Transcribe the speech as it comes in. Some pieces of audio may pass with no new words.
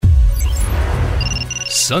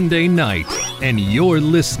Sunday night, and you're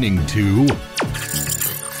listening to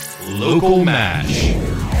Local Mash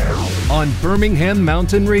on Birmingham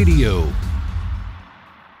Mountain Radio.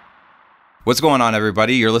 What's going on,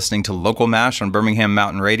 everybody? You're listening to Local Mash on Birmingham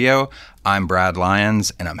Mountain Radio. I'm Brad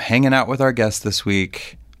Lyons, and I'm hanging out with our guest this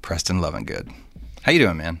week, Preston Lovingood. How you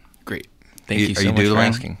doing, man? Great. Thank you so much for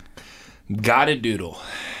asking. Gotta doodle.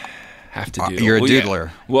 Have to doodle. You're a doodler.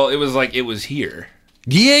 Yeah. Well, it was like it was here.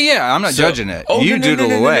 Yeah. I'm not judging it. You doodle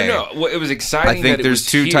away. No. Well, it was exciting. I think there's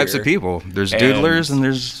two types of people. There's doodlers and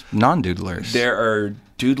there's non-doodlers. There are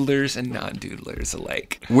doodlers and non-doodlers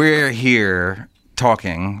alike. We're here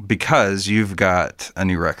talking because you've got a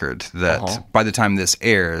new record that by the time this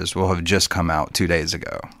airs will have just come out 2 days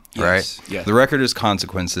ago, right? Yes. The record is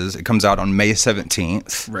Consequences. It comes out on May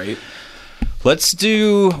 17th. Right.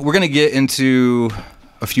 We're going to get into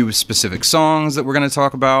a few specific songs that we're going to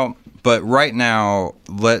talk about, but right now,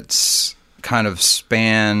 let's kind of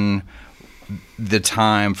span the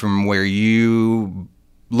time from where you,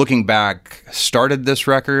 looking back, started this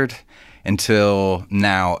record until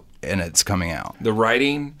now, and it's coming out. The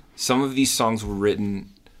writing, some of these songs were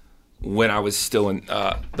written when I was still in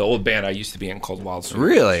the old band I used to be in called Wild Swing.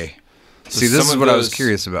 Really? So see, this is what I was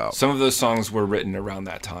curious about. Some of those songs were written around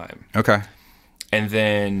that time. Okay. And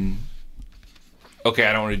then, I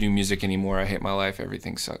don't want to do music anymore. I hate my life.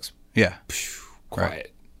 Everything sucks. Yeah. Quiet. Right.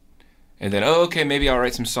 And then, maybe I'll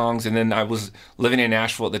write some songs. And then I was living in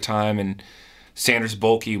Nashville at the time, and Sanders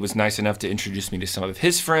Bulkey was nice enough to introduce me to some of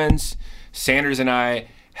his friends. Sanders and I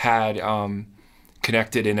had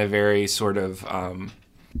connected in a very sort of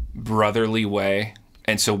brotherly way.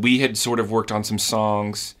 And so we had sort of worked on some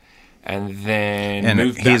songs. And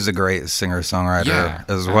then he's a great singer-songwriter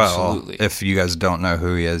as well. Absolutely. If you guys don't know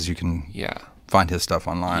who he is, you can find his stuff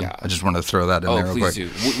online. Yeah. I just wanted to throw that in there real quick.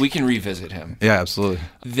 Please do. We can revisit him. Yeah, absolutely.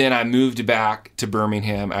 Then I moved back to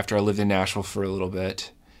Birmingham after I lived in Nashville for a little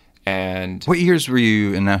bit. And what years were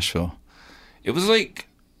you in Nashville? It was like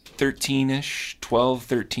 13-ish, 12,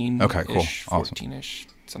 13-ish, okay, cool. Awesome. 14-ish,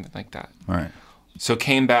 something like that. All right. So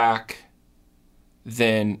came back.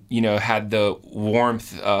 Then, had the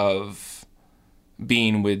warmth of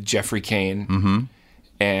being with Jeffrey Kane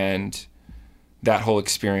and that whole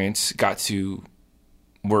experience. Got to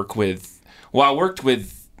work with, I worked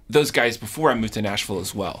with those guys before I moved to Nashville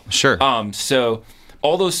as well. Sure. So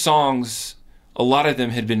all those songs, a lot of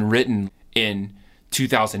them had been written in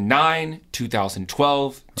 2009,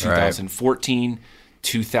 2012, 2014,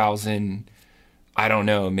 2000. I don't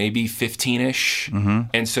know, maybe 15-ish. Mm-hmm.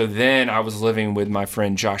 And so then I was living with my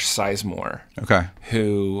friend Josh Sizemore,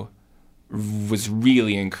 who was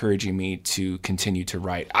really encouraging me to continue to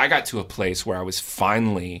write. I got to a place where I was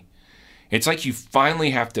it's like you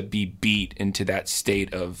finally have to be beat into that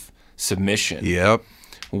state of submission. Yep.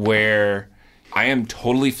 Where I am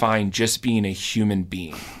totally fine just being a human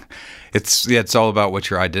being. It's all about what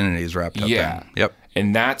your identity is wrapped up in. Yep.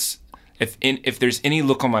 And that's... If there's any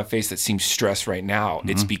look on my face that seems stressed right now,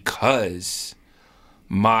 it's because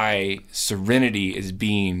my serenity is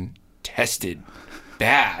being tested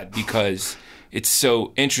bad because it's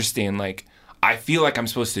so interesting. Like, I feel like I'm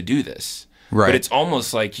supposed to do this. Right. But it's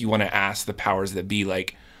almost like you want to ask the powers that be,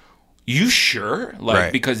 like, you sure?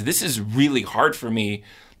 Like, because this is really hard for me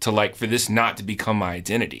to, like, for this not to become my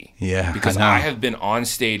identity. Yeah. Because I have been on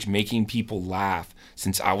stage making people laugh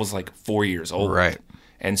since I was, like, 4 years old. Right.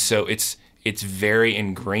 And so it's very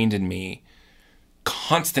ingrained in me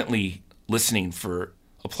constantly listening for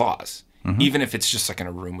applause, even if it's just like in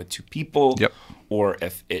a room with two people or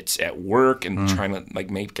if it's at work and trying to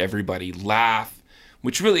like make everybody laugh,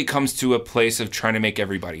 which really comes to a place of trying to make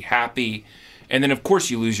everybody happy. And then, of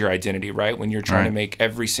course, you lose your identity, right? When you're trying to make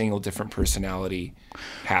every single different personality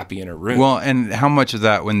happy in a room. Well, and how much of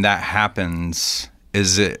that, when that happens,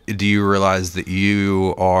 do you realize that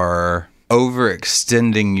you are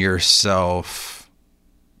overextending yourself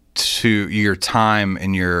to your time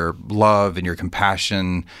and your love and your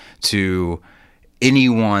compassion to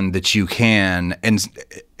anyone that you can? And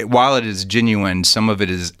while it is genuine, some of it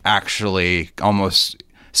is actually almost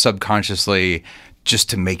subconsciously just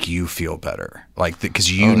to make you feel better, like because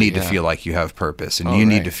you need to feel like you have purpose, and you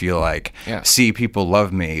need to feel like, see, people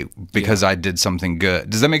love me because I did something good.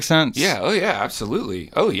 Does that make sense? Yeah. Oh yeah,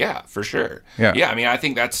 absolutely. Oh yeah, for sure. Yeah. I mean, I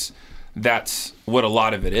think that's what a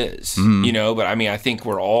lot of it is, but I mean, I think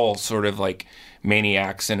we're all sort of like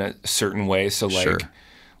maniacs in a certain way. So like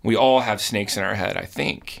we all have snakes in our head, I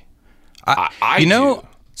think. I do.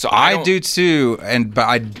 So I do too. But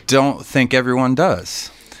I don't think everyone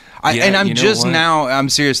does. I'm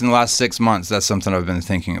serious, in the last 6 months, that's something I've been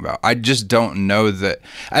thinking about. I just don't know that.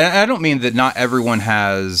 I don't mean that not everyone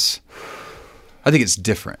has I think it's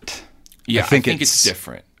different. Yeah, I think it's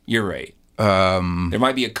different. You're right. There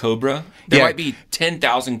might be a cobra. There might be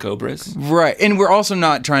 10,000 cobras. Right. And we're also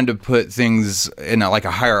not trying to put things in a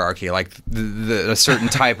hierarchy. Like a certain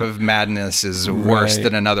type of madness is worse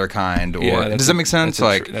than another kind. Or does that make sense?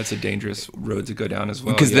 That's a dangerous road to go down as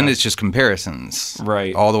well. Because then it's just comparisons.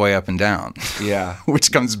 Right. All the way up and down. Yeah.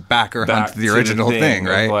 Which comes back around to the original thing,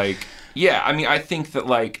 right? I think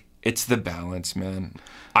that it's the balance, man.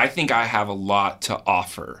 I think I have a lot to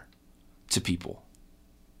offer to people.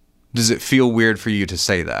 Does it feel weird for you to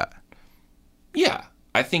say that? Yeah,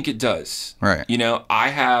 I think it does. Right. I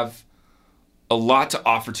have a lot to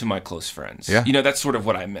offer to my close friends. Yeah. That's sort of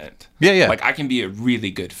what I meant. Yeah. I can be a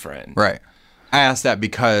really good friend. Right. I asked that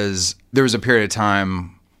because there was a period of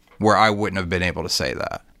time where I wouldn't have been able to say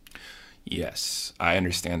that. Yes, I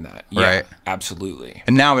understand that. Yeah, right. Absolutely.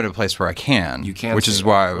 And now I'm at a place where I can. You can. Which is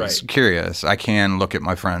why I was curious. I can look at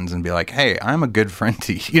my friends and be like, hey, I'm a good friend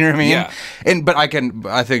to you. You know what I mean? Yeah. But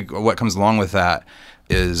I think what comes along with that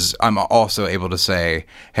is I'm also able to say,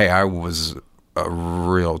 hey, I was a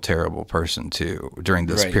real terrible person too during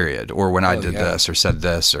this period, or when I did this or said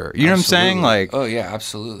this, or you know what I'm saying? Oh yeah,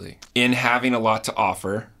 absolutely. In having a lot to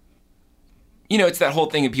offer, it's that whole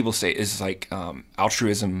thing that people say is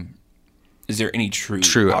altruism. Is there any true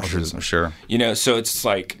altruism? Sure. So it's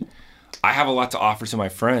I have a lot to offer to my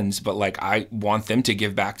friends, but I want them to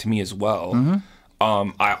give back to me as well.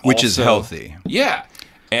 Mm-hmm. Which is healthy. Yeah.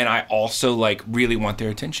 And I also really want their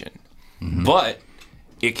attention. Mm-hmm. But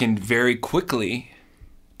it can very quickly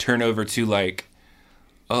turn over to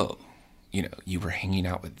you were hanging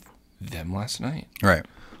out with them last night. Right.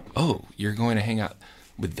 Oh, you're going to hang out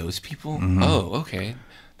with those people? Mm-hmm. Oh, okay.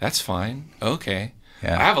 That's fine. Okay.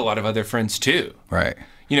 Yeah. I have a lot of other friends too. Right.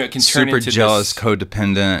 It can turn super into jealous, this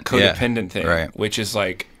codependent thing, right. which is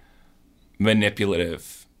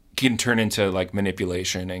manipulative. Can turn into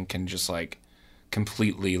manipulation and can just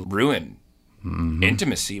completely ruin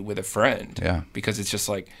intimacy with a friend. Yeah. Because it's just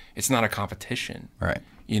it's not a competition. Right.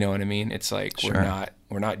 You know what I mean? It's we're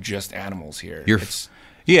not just animals here.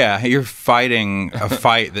 You're fighting a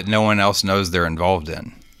fight that no one else knows they're involved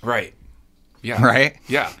in. Right. Yeah. Right?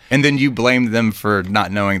 Yeah. And then you blame them for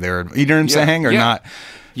not knowing they're, you know what I'm saying? Or not.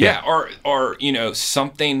 Yeah. Or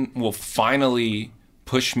something will finally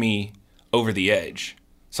push me over the edge.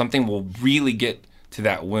 Something will really get to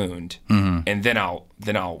that wound. Mm-hmm. And then I'll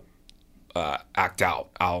act out.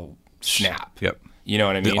 I'll snap. Yep. You know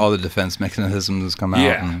what I mean? All the defense mechanisms come out.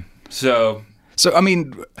 Yeah. So I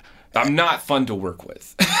mean, I'm not fun to work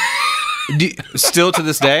with. Still to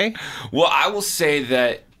this day? Well, I will say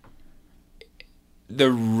that the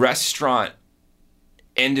restaurant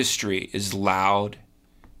industry is loud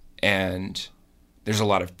and there's a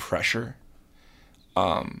lot of pressure.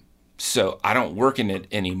 So I don't work in it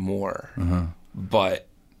anymore, but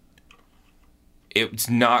it's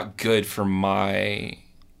not good for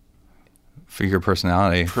your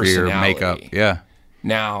personality, for your makeup. Yeah.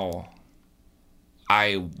 Now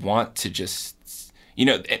I want to just,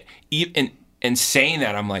 and saying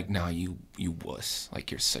that, I'm like, no, you wuss.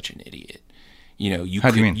 You're such an idiot.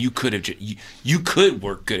 You could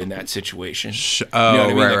work good in that situation. You know what I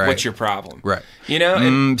mean? Right. What's your problem? Right.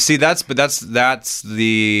 See, that's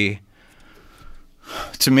the,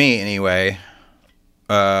 to me anyway,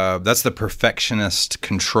 that's the perfectionist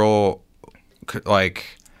control.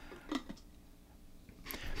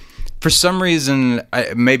 For some reason,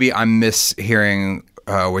 maybe I'm mishearing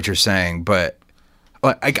what you're saying, but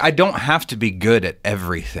I don't have to be good at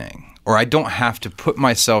everything. Or I don't have to put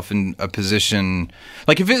myself in a position,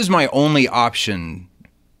 if it was my only option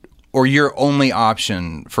or your only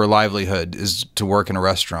option for livelihood is to work in a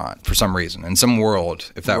restaurant for some reason, in some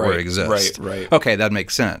world, if that were to exist. Right. Okay, that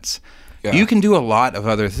makes sense. Yeah. You can do a lot of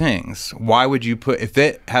other things. Why would you if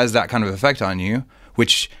it has that kind of effect on you,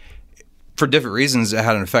 which for different reasons it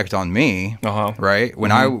had an effect on me, right?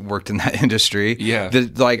 When I worked in that industry,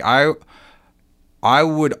 I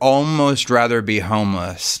would almost rather be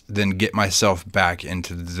homeless than get myself back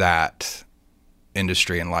into that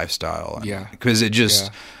industry and lifestyle. Yeah. Because it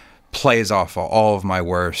just plays off all of my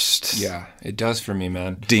worst. Yeah, it does for me,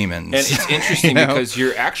 man. Demons. And it's interesting because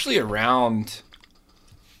you're actually around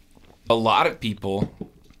a lot of people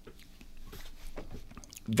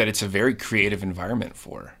that it's a very creative environment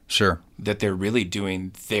for. Sure. That they're really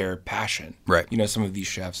doing their passion. Right. Some of these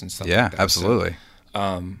chefs and stuff like that. Yeah, absolutely.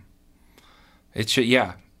 So, it's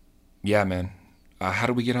yeah, man. How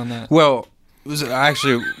do we get on that? Well, it was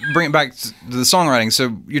actually bring it back to the songwriting.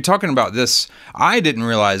 So you're talking about this. I didn't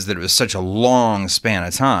realize that it was such a long span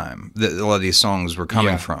of time that a lot of these songs were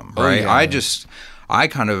coming from. Right? I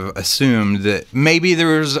kind of assumed that maybe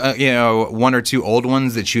there was, one or two old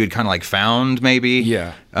ones that you had kind of like found maybe.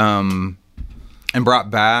 Yeah. And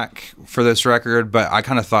brought back for this record, but I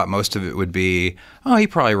kind of thought most of it would be, oh, he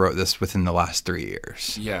probably wrote this within the last 3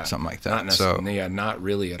 years. Yeah. Something like that. Not necessarily. Yeah, not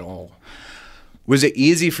really at all. Was it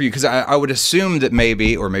easy for you? Because I would assume that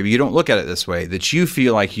maybe, or maybe you don't look at it this way, that you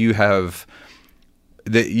feel like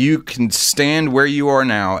that you can stand where you are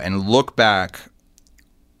now and look back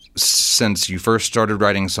since you first started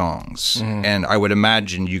writing songs. Mm-hmm. And I would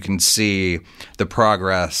imagine you can see the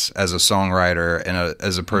progress as a songwriter and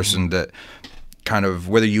as a person that kind of,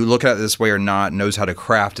 whether you look at it this way or not, knows how to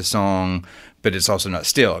craft a song, but it's also not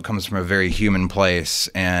still. It comes from a very human place.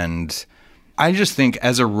 And I just think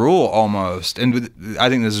as a rule almost, and I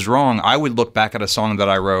think this is wrong, I would look back at a song that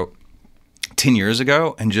I wrote 10 years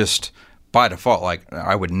ago and just by default, like,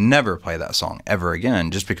 I would never play that song ever again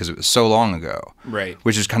just because it was so long ago. Right.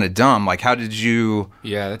 Which is kind of dumb. Like, how did you...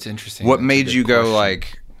 Yeah, that's interesting. What that's made you question. go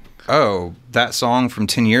like, oh, that song from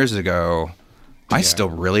 10 years ago, I still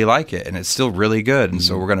really like it and it's still really good. And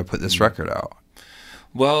so we're going to put this record out.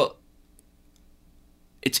 Well,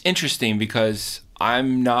 it's interesting because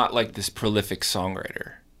I'm not like this prolific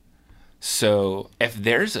songwriter. So if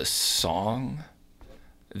there's a song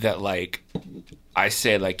that like I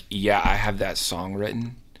say like, yeah, I have that song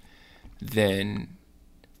written, then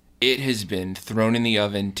it has been thrown in the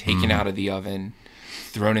oven, taken out of the oven,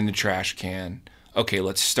 thrown in the trash can. Okay,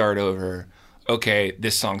 let's start over. Okay,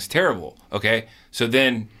 this song's terrible. Okay, so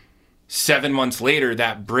then 7 months later,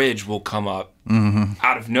 that bridge will come up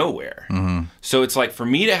out of nowhere. Mm-hmm. So it's like for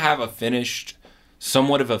me to have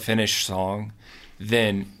somewhat of a finished song,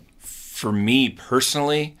 then for me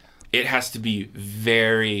personally, it has to be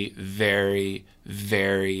very, very,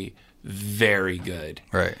 very, very good.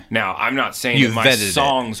 Right. Now, I'm not saying that my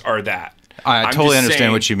songs are that. I totally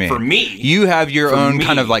understand what you mean. For me, you have your own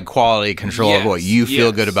kind of like quality control of what you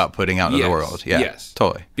feel good about putting out into the world. Yeah, yes,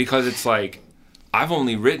 totally. Because it's like I've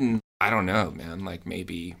only written, I don't know, man, like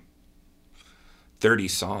maybe 30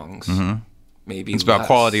 songs. Mm-hmm. Maybe it's about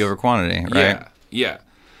quality over quantity, right? Yeah.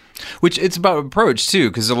 Which it's about approach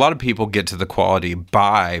too, because a lot of people get to the quality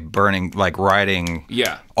by writing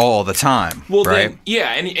all the time. Well, right?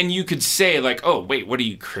 Then, and you could say like, oh wait, what are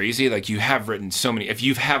you crazy? Like you have written so many. If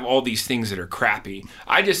you have all these things that are crappy,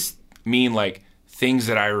 I just mean like things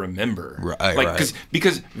that I remember, right? Like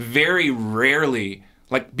because very rarely,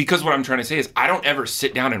 like because what I'm trying to say is I don't ever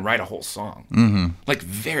sit down and write a whole song. Mm-hmm.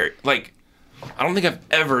 I don't think I've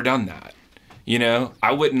ever done that. You know,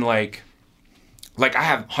 I wouldn't like I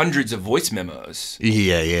have hundreds of voice memos.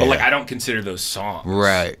 Yeah. But I don't consider those songs.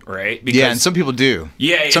 Right. Because, and some people do.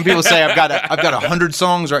 Yeah. Some people say I've got 100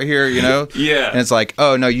 songs right here, you know? Yeah. And it's like,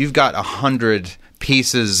 oh no, you've got 100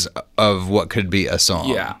 pieces of what could be a song.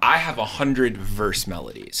 Yeah. I have 100 verse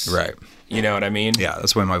melodies. Right. You know what I mean? Yeah,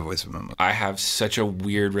 that's why my voice memo. I have such a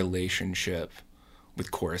weird relationship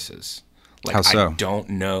with choruses. Like how so? I don't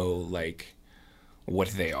know what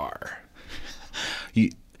they are.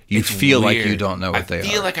 You feel weird. Like you don't know what they are. I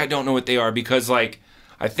feel like I don't know what they are because, I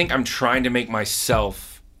think I'm trying to make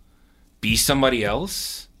myself be somebody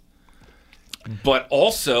else. But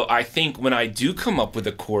also, I think when I do come up with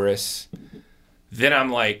a chorus, then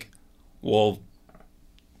I'm like, well,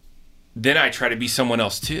 then I try to be someone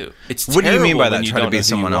else too. What do you mean by that, try to be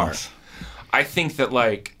someone else? I think that,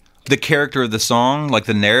 the character of the song, like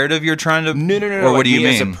the narrative you're trying to... No. Or what do you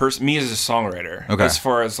mean? Me as a songwriter. Okay. As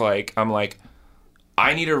far as, I'm like...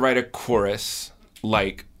 I need to write a chorus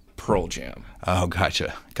like Pearl Jam. Oh,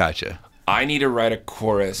 gotcha. I need to write a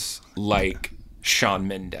chorus like Shawn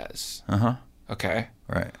Mendes. Uh-huh. Okay?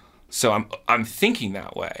 Right. So I'm thinking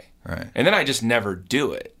that way. Right. And then I just never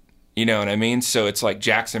do it. You know what I mean? So it's like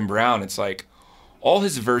Jackson Browne, it's like all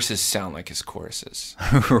his verses sound like his choruses.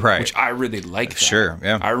 Right. Which I really like that. Sure,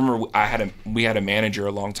 yeah. I remember we had a manager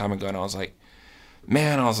a long time ago and I was like,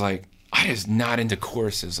 I just not into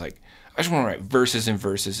choruses. I just want to write verses and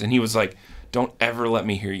verses. And he was like, don't ever let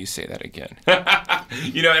me hear you say that again.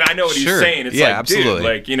 You know, and I know what he's saying. It's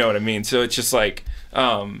absolutely. Dude, you know what I mean? So it's just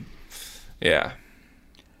yeah.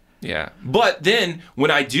 Yeah. But then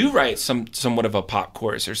when I do write somewhat of a pop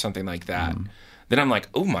chorus or something like that, then I'm like,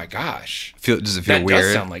 oh my gosh. Does it feel that weird? That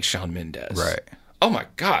does sound like Shawn Mendes. Right. Oh my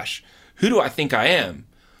gosh. Who do I think I am?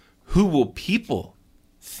 Who will people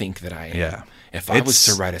think that I am? Yeah. If I was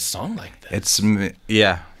to write a song like this.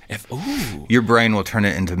 Your brain will turn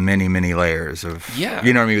it into many, many layers of, you know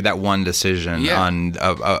what I mean, that one decision on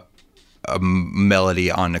a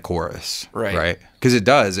melody on the chorus. Right? Because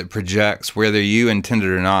it projects, whether you intend it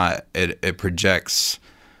or not, it projects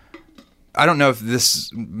I don't know if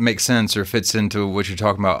this makes sense or fits into what you're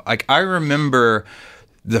talking about. Like, I remember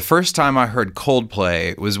the first time I heard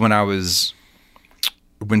Coldplay was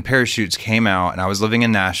when Parachutes came out, and I was living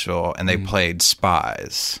in Nashville, and they played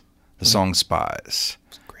Spies, the song Spies.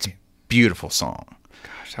 It's a beautiful song.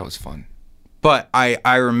 Gosh, that was fun. But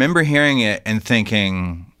I remember hearing it and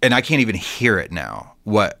thinking, and I can't even hear it now,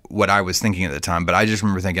 what I was thinking at the time, but I just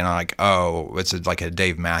remember thinking, like, oh, it's like a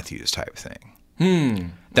Dave Matthews type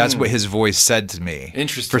thing. That's what his voice said to me.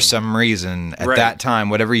 Interesting. For some reason at that time,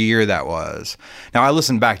 whatever year that was. Now, I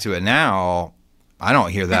listen back to it now, I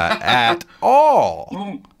don't hear that at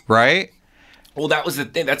all. Right? Well, that was the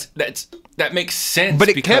thing. That makes sense. But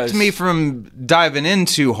it kept me from diving in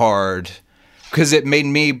too hard because it made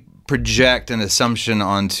me project an assumption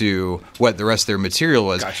onto what the rest of their material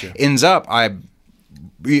was. Gotcha. Ends up, I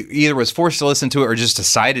either was forced to listen to it or just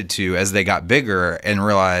decided to as they got bigger and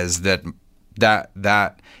realized that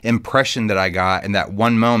impression that I got in that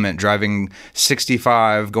one moment driving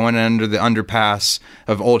 65 going under the underpass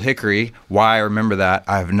of Old Hickory, why I remember that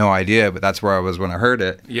I have no idea, but that's where I was when I heard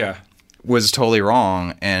it. Yeah, was totally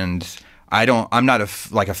wrong, and I'm not a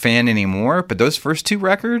fan anymore, but those first two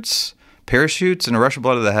records, Parachutes and A Rush of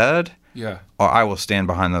Blood to the Head, yeah, I will stand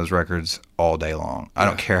behind those records all day long. I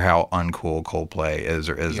don't care how uncool Coldplay is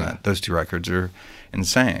or isn't. Yeah. Those two records are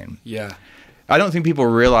insane. Yeah. I don't think people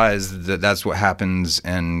realize that that's what happens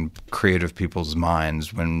in creative people's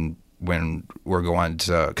minds when we're going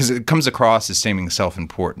to, because it comes across as seeming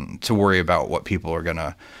self-important to worry about what people are going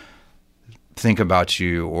to think about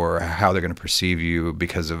you or how they're going to perceive you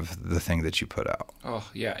because of the thing that you put out. Oh,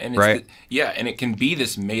 yeah. And right? And it can be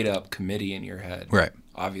this made-up committee in your head. Right.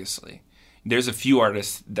 Obviously. There's a few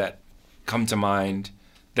artists that come to mind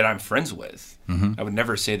that I'm friends with. Mm-hmm. I would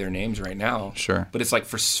never say their names right now. Sure. But it's like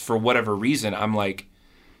for whatever reason, I'm like,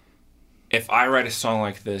 if I write a song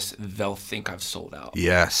like this, they'll think I've sold out.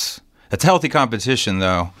 Yes. It's healthy competition,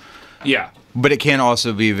 though. Yeah. But it can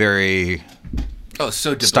also be very so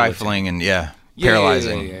stifling and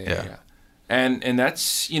paralyzing. Yeah. And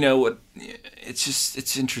that's, what,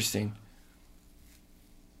 it's interesting.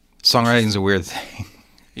 Songwriting's a weird thing.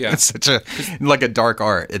 Yeah. It's such a dark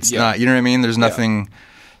art. It's not, you know what I mean? There's nothing.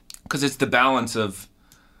 Because it's the balance of,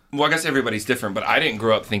 well, I guess everybody's different, but I didn't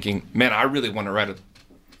grow up thinking, man, I really want to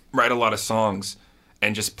write a lot of songs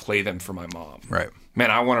and just play them for my mom. Right.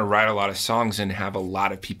 Man, I want to write a lot of songs and have a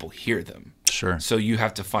lot of people hear them. Sure. So you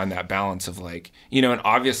have to find that balance of like, and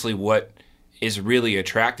obviously what is really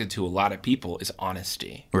attracted to a lot of people is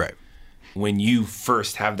honesty. Right. When you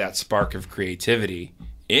first have that spark of creativity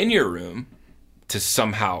in your room to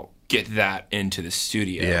somehow get that into the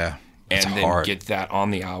studio. Yeah. And then hard. Get that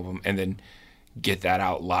on the album and then get that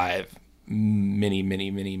out live many,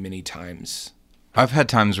 many, many, many times. I've had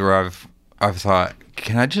times where I've thought,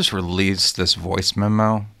 can I just release this voice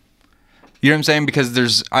memo? You know what I'm saying? Because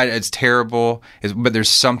it's terrible, but there's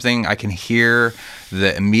something I can hear,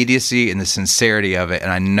 the immediacy and the sincerity of it,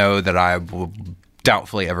 and I know that I will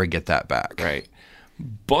doubtfully ever get that back. Right.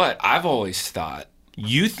 But I've always thought,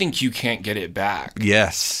 you think you can't get it back.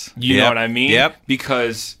 Yes. You know what I mean? Yep.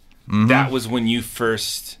 Because that was when you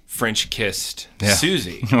first French kissed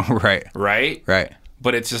Susie. Right. Right? Right.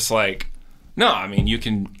 But it's just like, no, I mean, you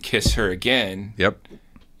can kiss her again. Yep.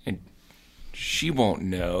 And she won't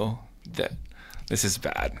know that this is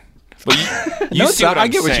bad. But you see what I I'm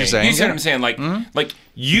get saying. what you're saying. You see what I'm saying? Like, like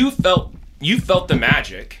you felt the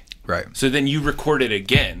magic. Right. So then you record it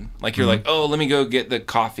again. Like you're like, oh, let me go get the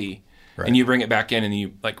coffee. Right. And you bring it back in and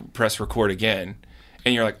you like press record again.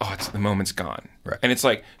 And you're like, oh, the moment's gone. Right. And it's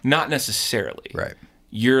like, not necessarily. Right.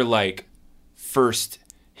 Your like first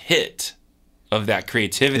hit of that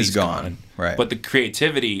creativity is gone. Right. But the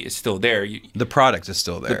creativity is still there. The product is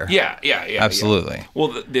still there. Yeah. Absolutely. Yeah.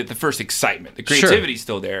 Well, the first excitement, the creativity is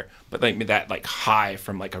still there, but like that like high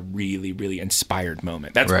from like a really, really inspired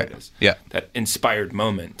moment. That's what it is. Yeah. That inspired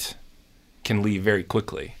moment can leave very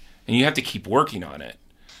quickly, and you have to keep working on it.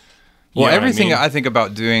 Well, everything I think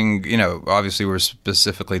about doing, obviously we're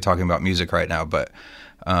specifically talking about music right now, but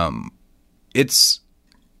it's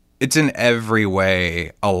in every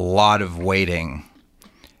way a lot of waiting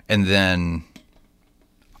and then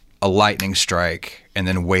a lightning strike and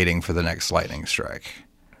then waiting for the next lightning strike.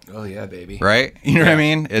 Oh, yeah, baby. Right? You know what I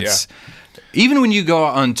mean? It's even when you go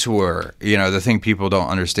on tour, the thing people don't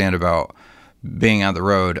understand about being on the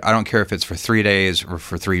road, I don't care if it's for 3 days or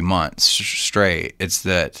for 3 months straight, it's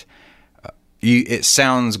that it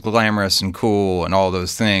sounds glamorous and cool and all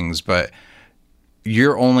those things, but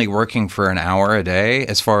you're only working for an hour a day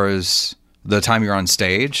as far as the time you're on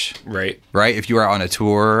stage. Right. Right? If you are on a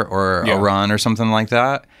tour or a run or something like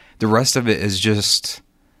that, the rest of it is just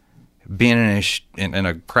being in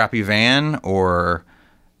a crappy van, or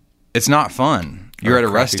it's not fun. You're at a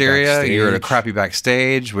rest area. Backstage. You're at a crappy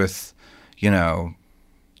backstage with, a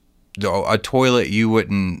toilet you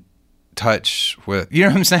wouldn't touch with. You know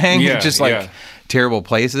what I'm saying? Yeah, just like terrible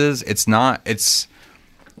places. It's not.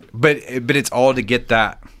 But it's all to get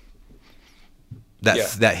that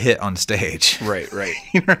hit on stage. Right.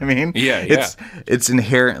 You know what I mean? Yeah. It's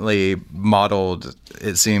inherently modeled,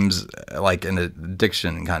 it seems, like an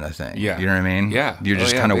addiction kind of thing. Yeah. You know what I mean? Yeah. You're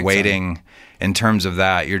just kind of big waiting time. in terms of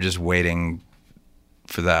that. You're just waiting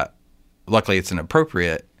for that. Luckily, it's an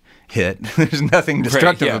appropriate hit. There's nothing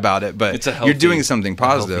destructive about it, but It's a you're doing something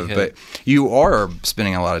positive. hit. But you are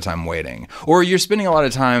spending a lot of time waiting, or you're spending a lot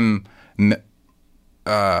of time. And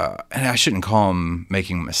I shouldn't call them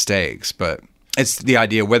making mistakes, but it's the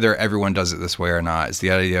idea, whether everyone does it this way or not, it's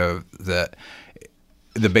the idea that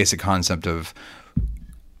the basic concept of,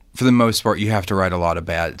 for the most part, you have to write a lot of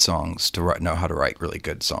bad songs to know how to write really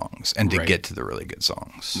good songs and to get to the really good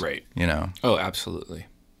songs. Right. Oh, absolutely.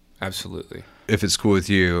 If it's cool with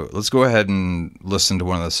you, let's go ahead and listen to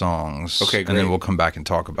one of the songs. Okay, great. And then we'll come back and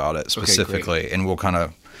talk about it specifically. Okay, and we'll kind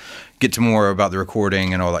of get to more about the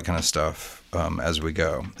recording and all that kind of stuff as we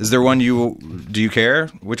go. Is there one do you care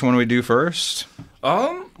which one we do first?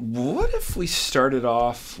 What if we started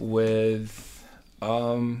off with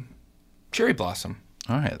Cherry Blossom?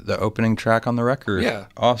 All right, the opening track on the record. Yeah.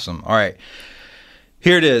 Awesome. All right.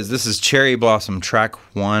 Here it is. This is Cherry Blossom, track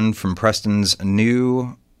 1 from Preston's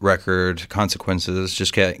new record, Consequences.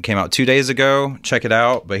 Just came out 2 days ago. Check it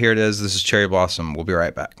out. But here it is. This is Cherry Blossom. We'll be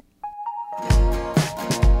right back.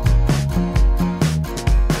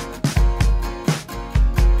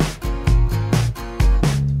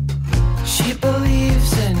 She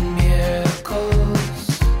believes in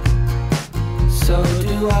miracles, so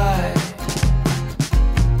do I.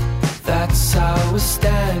 That's how we're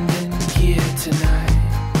standing here tonight.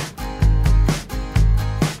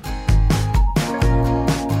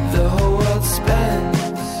 The whole world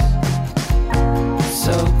spins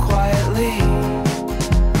so quietly.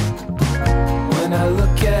 When I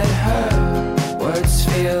look at her, words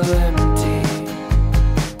feel empty.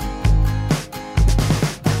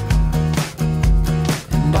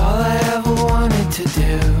 And all I ever wanted to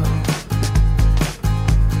do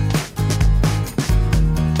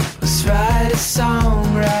was write a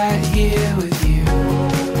song right here with you.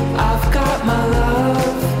 I've got my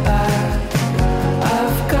love back.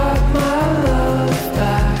 I've got my love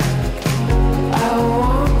back. I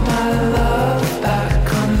want my love back.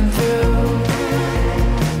 Come through.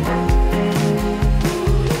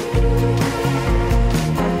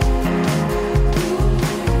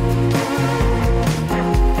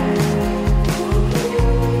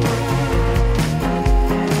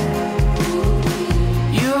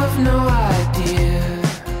 You have no idea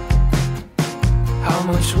how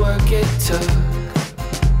much work it took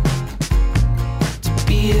to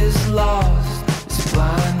be as lost, as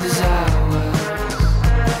blind as I was.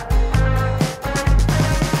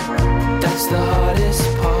 That's the hardest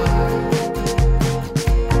part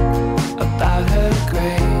about her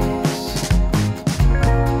grace,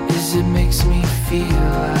 is it makes me feel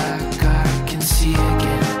like I can see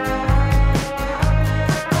again.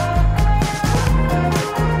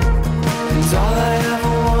 And all I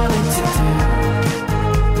ever wanted to do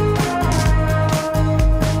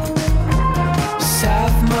was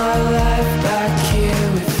have my life back here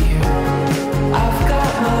with you. I've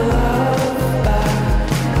got my love back.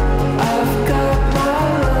 I've got my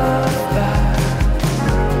love back.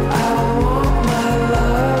 I want my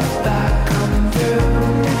love back. Come through.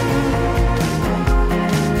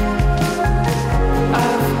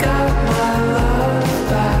 I've got my love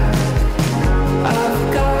back. I've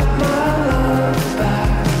got my love back.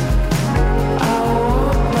 I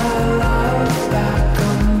want my love back.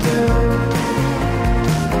 Come through.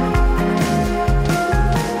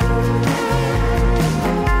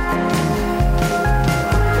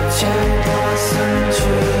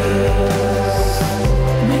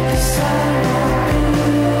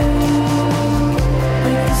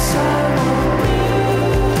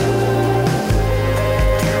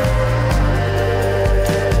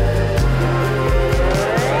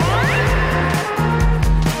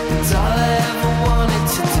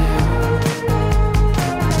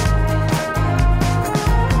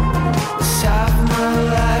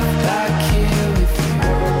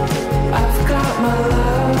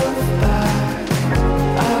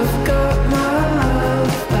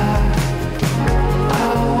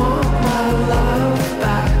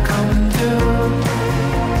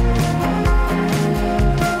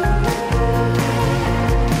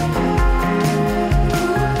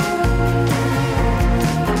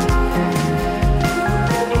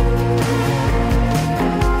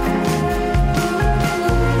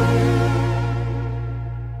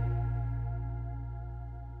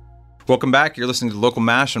 Welcome back. You're listening to Local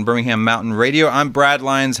Mash on Birmingham Mountain Radio. I'm Brad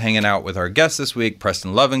Lyons, hanging out with our guest this week,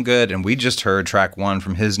 Preston Lovingood, and we just heard track 1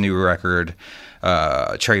 from his new record,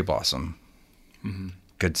 Cherry Blossom. Mm-hmm.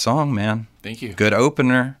 Good song, man. Thank you. Good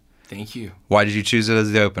opener. Thank you. Why did you choose it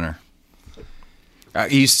as the opener?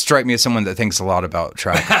 You strike me as someone that thinks a lot about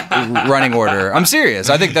track running order. I'm serious.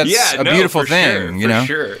 I think that's a beautiful thing. For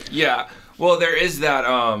sure. Yeah. Well, there is that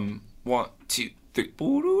 1, 2, 3.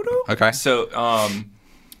 Okay. So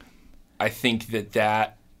I think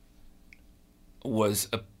that was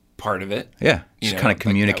a part of it. Yeah. Just kind of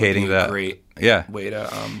communicating that. Would be a great way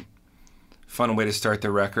to fun way to start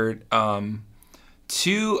the record.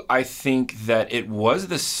 2, I think that it was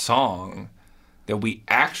the song that we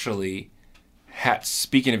actually had.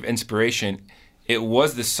 Speaking of inspiration, it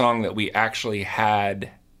was the song that we actually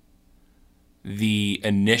had the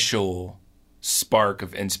initial spark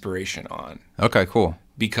of inspiration on. Okay, cool.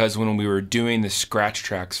 Because when we were doing the scratch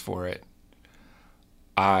tracks for it,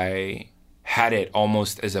 I had it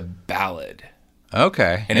almost as a ballad.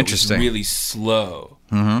 Okay, and interesting. It was really slow.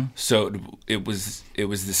 Mm-hmm. So it was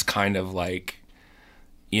this kind of like,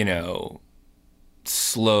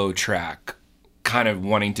 slow track, kind of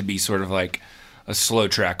wanting to be sort of like a slow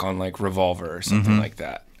track on like Revolver or something like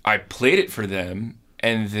that. I played it for them,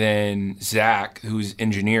 and then Zach, who's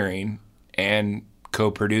engineering and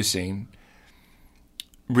co-producing,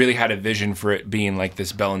 really had a vision for it being like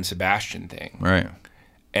this Belle and Sebastian thing. Right.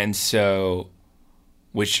 And so,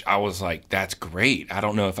 which I was like, that's great. I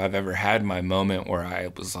don't know if I've ever had my moment where I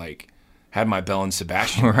was like, had my Belle and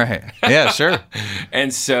Sebastian. Right. Yeah, sure.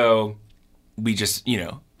 And so we just,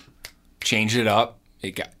 changed it up.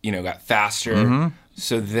 It got faster. Mm-hmm.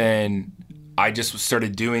 So then I just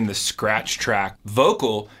started doing the scratch track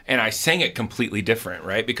vocal, and I sang it completely different,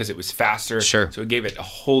 right? Because it was faster. Sure. So it gave it a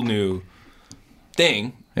whole new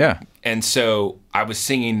thing. Yeah. And so I was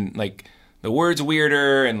singing like the words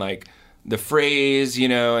weirder, and like the phrase,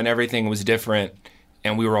 and everything was different.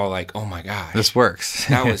 And we were all like, oh my gosh. This works.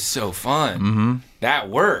 That was so fun. Mm-hmm. That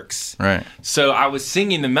works. Right. So I was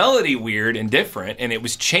singing the melody weird and different, and it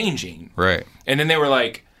was changing. Right. And then they were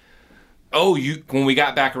like, oh, when we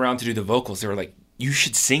got back around to do the vocals, they were like, you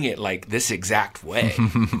should sing it like this exact way.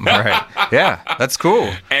 Right. Yeah, that's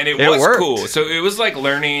cool. And it was worked. Cool. So it was like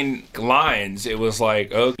learning lines. It was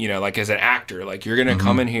like, like as an actor, like you're going to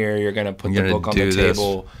come in here, you're going to put the book on the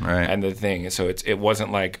table and the thing. So it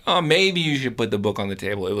wasn't like, oh, maybe you should put the book on the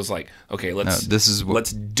table. It was like, okay, let's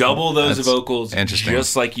double those vocals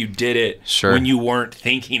just like you did it when you weren't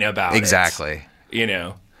thinking about it. Exactly.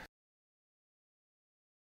 You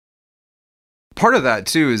Part of that,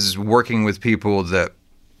 too, is working with people that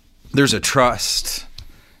there's a trust.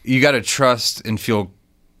 You got to trust and feel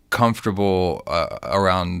comfortable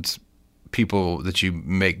around people that you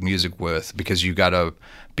make music with, because you got to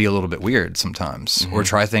be a little bit weird sometimes or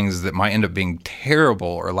try things that might end up being terrible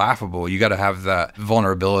or laughable. You got to have that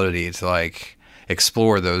vulnerability to like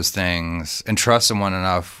explore those things and trust someone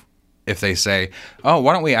enough if they say, oh,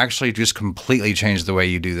 why don't we actually just completely change the way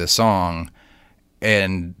you do this song,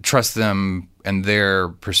 and trust them and their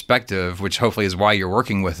perspective, which hopefully is why you're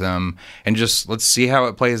working with them, and just let's see how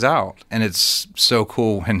it plays out. And it's so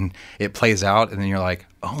cool when it plays out and then you're like,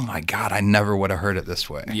 oh my God, I never would have heard it this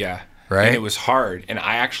way. Yeah. Right? And it was hard. And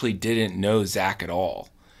I actually didn't know Zach at all.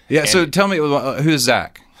 Yeah, and so tell me, who's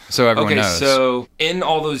Zach? So everyone knows. So in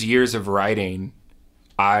all those years of writing,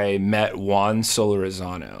 I met Juan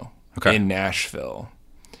Solorzano in Nashville.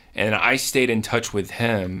 And I stayed in touch with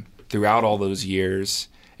him throughout all those years.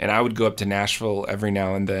 And I would go up to Nashville every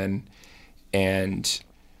now and then and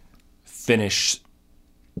finish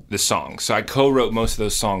the songs. So I co-wrote most of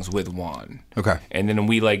those songs with Juan. Okay. And then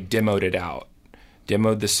we like demoed it out.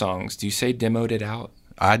 Demoed the songs. Do you say demoed it out?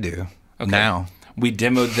 I do. Okay. Now. We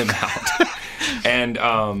demoed them out.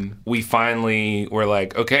 And we finally were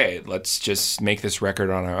like, okay, let's just make this record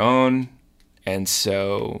on our own. And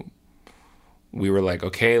so we were like,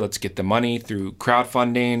 okay, let's get the money through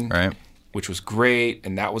crowdfunding. Right. Which was great,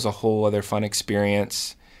 and that was a whole other fun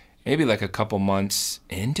experience. Maybe like a couple months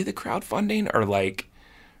into the crowdfunding, or like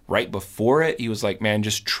right before it, he was like, man,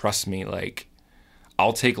 just trust me. Like,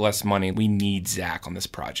 I'll take less money. We need Zach on this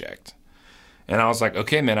project. And I was like,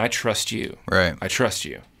 okay, man, I trust you. Right. I trust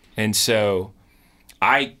you. And so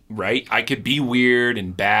I could be weird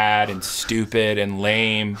and bad and stupid and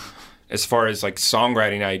lame as far as like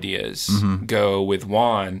songwriting ideas go with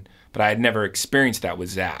Juan. But I had never experienced that with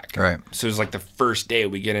Zach. Right. So it was like the first day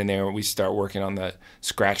we get in there, we start working on the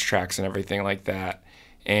scratch tracks and everything like that.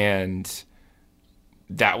 And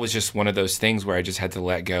that was just one of those things where I just had to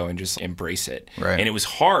let go and just embrace it. Right. And it was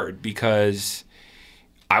hard because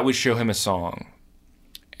I would show him a song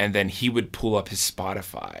and then he would pull up his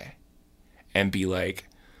Spotify and be like,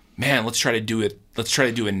 man, let's try to do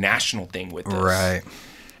a national thing with this. Right.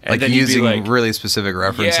 And Like then he'd be using like, really specific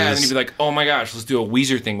references. yeah, and then he'd be like, oh my gosh, let's do a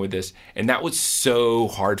Weezer thing with this. And that was so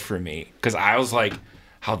hard for me because I was like,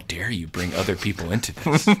 how dare you bring other people into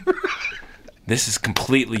this? This is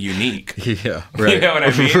completely unique. Yeah, right. You know what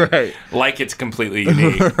I mean? Right. Like it's completely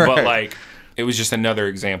unique. But like it was just another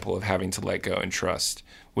example of having to let go and trust,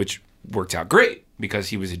 which worked out great because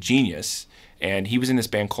he was a genius. And he was in this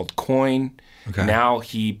band called Coin. Okay. Now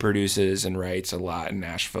he produces and writes a lot in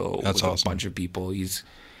Nashville That's with awesome. a bunch of people. He's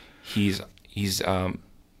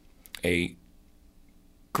a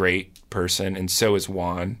great person, and so is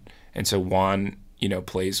Juan. And so Juan,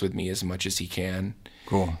 plays with me as much as he can.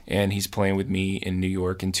 Cool. And he's playing with me in New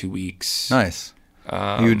York in 2 weeks. Nice.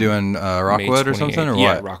 You doing Rockwood or something, or what?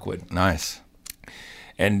 Yeah, Rockwood. Nice.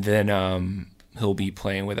 And then he'll be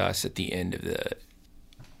playing with us at the end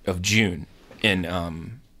of June in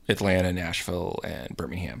Atlanta, Nashville, and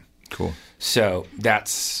Birmingham. Cool. So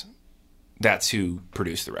that's who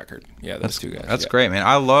produced the record. Yeah, those two guys. That's yeah. great, man.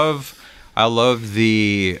 I love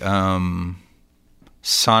the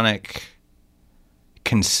sonic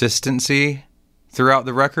consistency throughout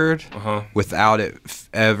the record without it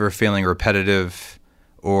ever feeling repetitive,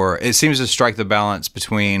 or it seems to strike the balance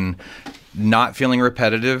between not feeling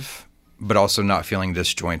repetitive but also not feeling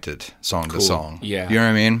disjointed song to song. Yeah. You know what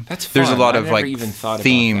I mean? That's There's a fun. lot I of never like even thought about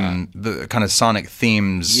theme, the kind of sonic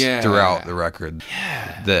themes Yeah. throughout the record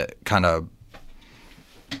that kind of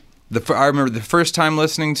I remember the first time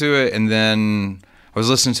listening to it, and then I was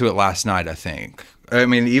listening to it last night, I think. I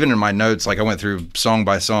mean, even in my notes, like I went through song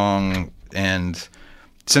by song, and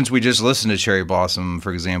since we just listened to Cherry Blossom,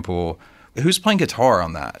 for example, who's playing guitar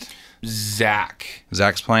on that?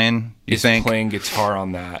 Zach's playing, you is think? playing guitar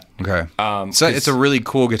on that. Okay. So it's a really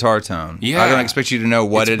cool guitar tone. Yeah. I don't expect you to know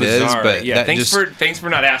what It's it is, bizarre. but yeah, that thanks for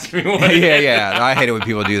not asking me what it yeah, is. yeah. I hate it when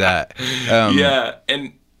people do that. Yeah,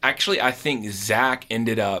 and actually I think Zach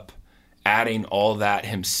ended up adding all that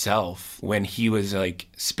himself when he was like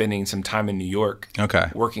spending some time in New York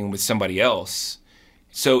working with somebody else.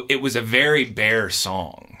 So it was a very bare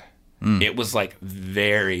song. It was like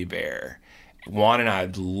very bare. Juan and I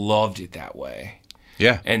loved it that way.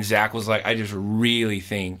 Yeah. And Zach was like, I just really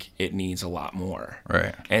think it needs a lot more.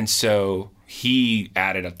 Right. And so he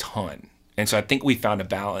added a ton. And so I think we found a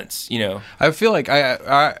balance, I feel like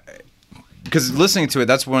because listening to it,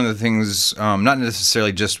 that's one of the things, not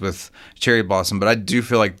necessarily just with Cherry Blossom, but I do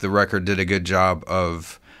feel like the record did a good job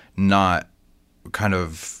of not kind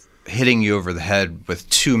of hitting you over the head with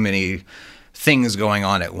too many things going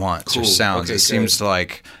on at once or sounds. Okay, it seems to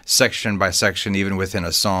like section by section, even within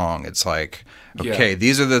a song, it's like, okay,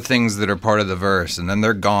 these are the things that are part of the verse, and then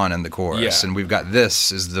they're gone in the chorus, and we've got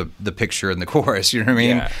this is the picture in the chorus. You know what I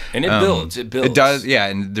mean? Yeah. And it builds. It builds. It does. Yeah,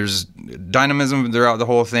 and there's dynamism throughout the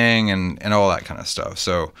whole thing, and all that kind of stuff.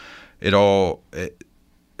 So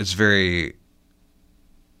it's very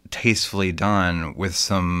tastefully done with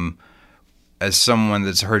some. As someone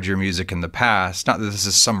that's heard your music in the past, not that this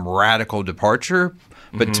is some radical departure,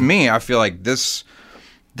 but to me, I feel like this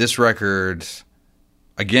record,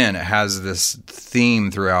 again, it has this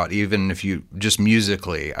theme throughout, even if you just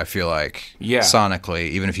musically, I feel like, sonically,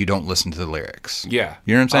 even if you don't listen to the lyrics. Yeah.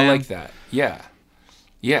 You know what I'm saying? I like that. Yeah.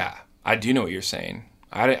 Yeah. I do know what you're saying.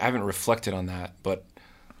 I haven't reflected on that, but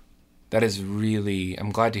that is really,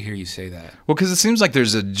 I'm glad to hear you say that. Well, because it seems like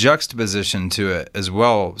there's a juxtaposition to it as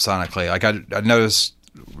well, sonically. Like I noticed,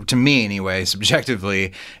 to me anyway,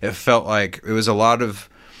 subjectively, it felt like it was a lot of.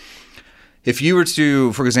 If you were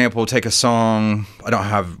to, for example, take a song, I don't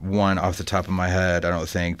have one off the top of my head, I don't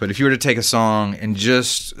think, but if you were to take a song and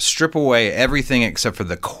just strip away everything except for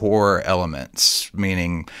the core elements,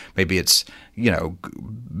 meaning maybe it's,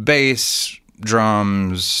 bass,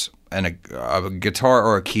 drums, and a guitar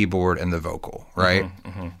or a keyboard and the vocal, right?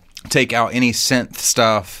 Take out any synth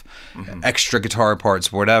stuff, extra guitar parts,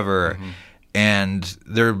 whatever, and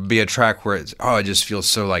there'd be a track where it just feels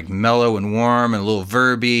so like mellow and warm and a little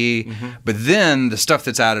verby. But then the stuff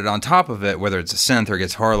that's added on top of it, whether it's a synth or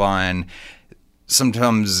guitar line,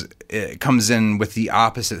 sometimes it comes in with the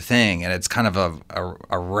opposite thing, and it's kind of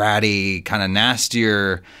a ratty, kind of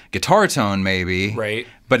nastier guitar tone maybe. Right.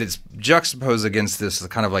 But it's juxtaposed against this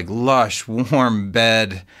kind of like lush, warm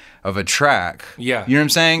bed of a track. Yeah. You know what I'm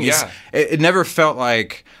saying? Yeah. It never felt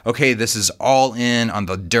like, okay, this is all in on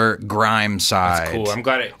the dirt grime side. That's cool. I'm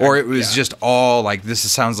glad it. Or it was just all like,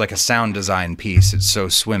 sounds like a sound design piece. It's so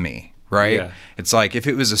swimmy, right? Yeah. It's like if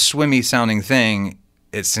it was a swimmy sounding thing,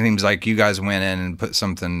 it seems like you guys went in and put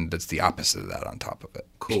something that's the opposite of that on top of it.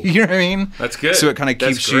 Cool. You know what I mean? That's good. So it kind of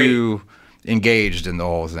That's keeps great. you engaged in the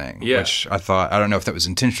whole thing. Yeah. Which I don't know if that was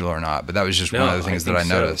intentional or not, but that was just one of the things that I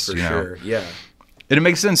noticed. For you know, sure. Yeah. and it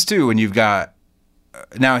makes sense too when you've got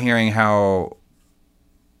now hearing how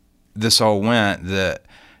this all went. That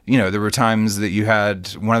there were times that you had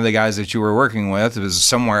one of the guys that you were working with was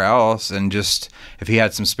somewhere else, and just if he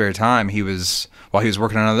had some spare time, while he was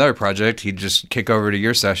working on another project, he'd just kick over to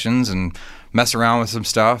your sessions and mess around with some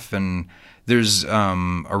stuff. And there's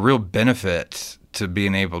a real benefit to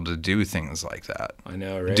being able to do things like that. I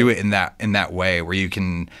know, right? Do it in that way where you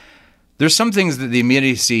can. There's some things that the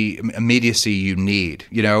immediacy you need.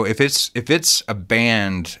 If it's a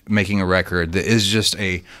band making a record that is just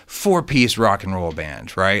a 4-piece rock and roll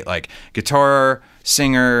band, right? Like guitar,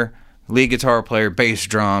 singer, lead guitar player, bass,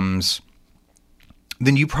 drums,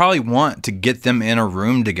 then you probably want to get them in a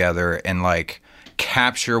room together and like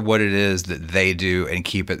capture what it is that they do and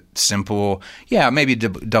keep it simple. Yeah, maybe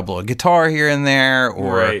double a guitar here and there,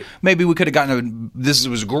 or maybe we could have gotten this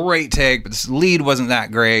was a great take, but this lead wasn't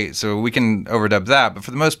that great, so we can overdub that. But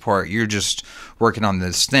for the most part, you're just working on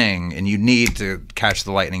this thing, and you need to catch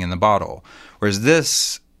the lightning in the bottle. Whereas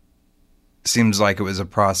this seems like it was a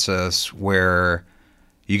process where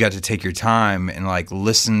you got to take your time and like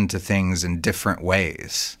listen to things in different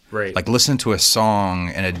ways. Right. Like listen to a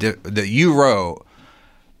song that you wrote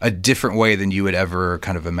a different way than you would ever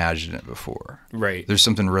kind of imagine it before. Right. There's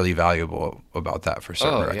something really valuable about that for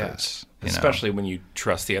certain records. Yeah. Especially when you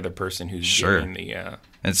trust the other person who's doing the...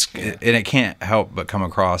 And it can't help but come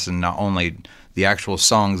across in not only the actual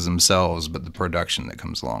songs themselves, but the production that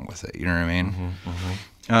comes along with it. You know what I mean?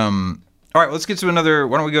 All right, let's get to another...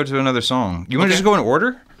 Why don't we go to another song? You want to just go in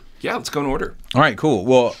order? Yeah, let's go in order. All right, cool.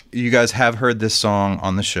 Well, you guys have heard this song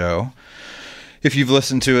on the show. If you've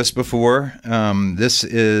listened to us before, this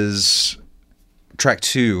is track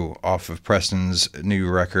 2 off of Preston's new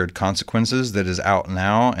record, Consequences, that is out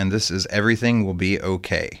now, and this is Everything Will Be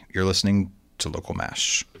Okay. You're listening to Local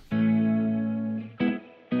Mash.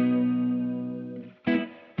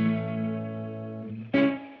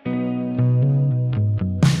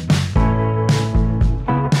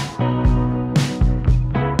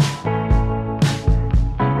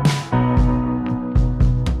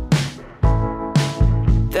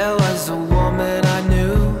 There was a woman I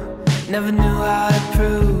knew, never knew how to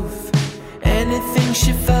prove anything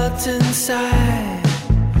she felt inside.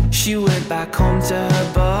 She went back home to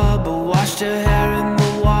her bubble, washed her hair in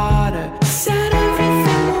the water, said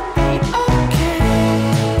everything will be okay.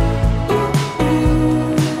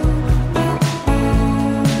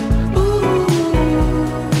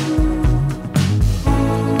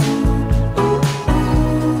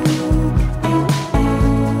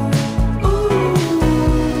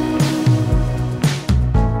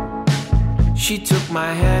 She took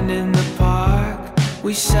my hand in the park,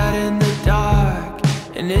 we sat in the dark,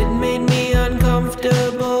 and it made me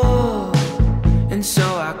uncomfortable. And so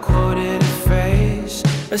I quoted a phrase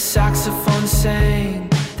a saxophone sang,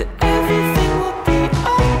 that everything will be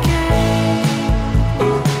okay.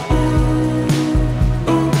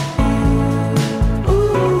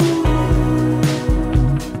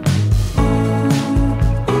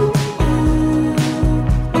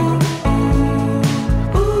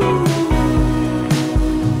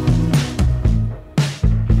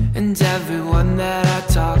 And everyone that I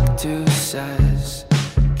talk to says,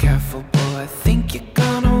 careful boy, I think you're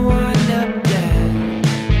gonna wind up dead.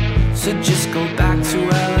 So just go back to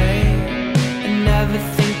LA and never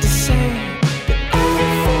think to say that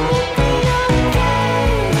everything will be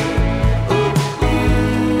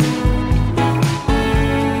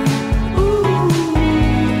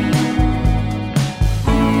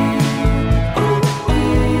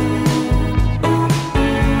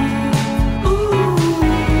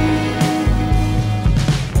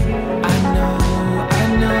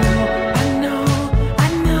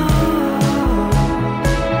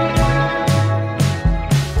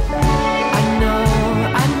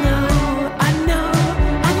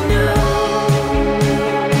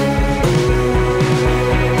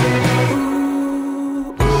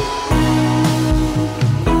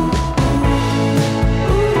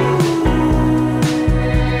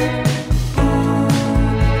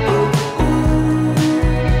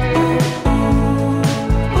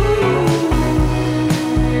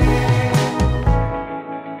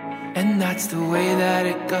And that's the way that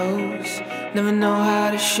it goes. Never know how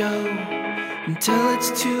to show until it's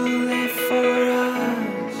too late for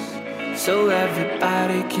us. So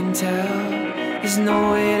everybody can tell there's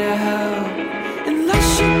no way to help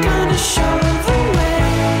unless you're gonna show the way.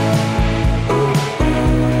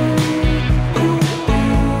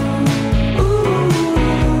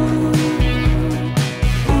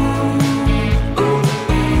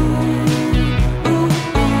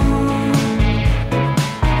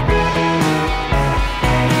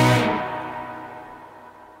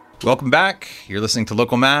 Welcome back. You're listening to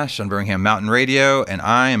Local MASH on Birmingham Mountain Radio, and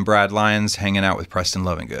I am Brad Lyons hanging out with Preston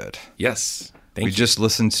Lovingood. Yes. Thank We you. just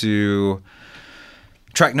listened to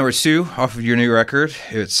track number 2 off of your new record.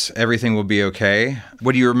 It's Everything Will Be Okay.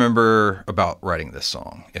 What do you remember about writing this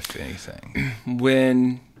song, if anything?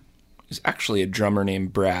 When there's actually a drummer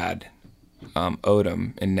named Brad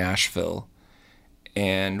Odom in Nashville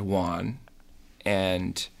and Juan,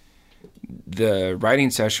 and the writing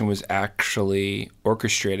session was actually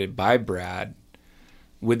orchestrated by Brad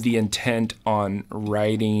with the intent on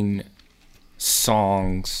writing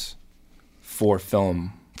songs for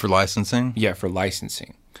film. For licensing? Yeah, for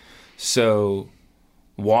licensing. So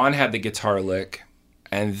Juan had the guitar lick,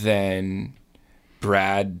 and then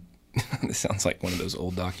Brad, this sounds like one of those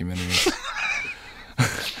old documentaries.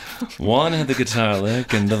 Juan had the guitar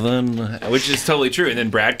lick, and then, which is totally true. And then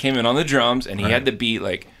Brad came in on the drums, and he had the beat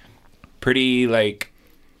like pretty like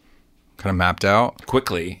Kind of mapped out?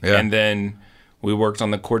 quickly. Yeah. And then we worked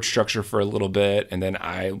on the chord structure for a little bit, and then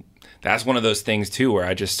that's one of those things too where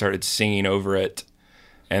I just started singing over it,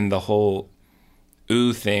 and the whole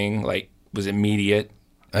ooh thing like was immediate.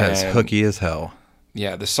 As And, hooky as hell.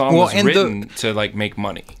 Yeah, the song Well, was and written to like make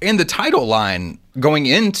money. And the title line going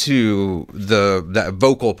into that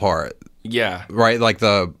vocal part, Yeah. right? Like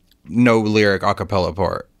the no lyric a cappella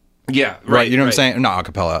part. Yeah. Right, you know what I'm saying? Not a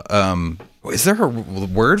cappella. Is there a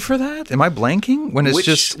word for that? Am I blanking? When it's Which-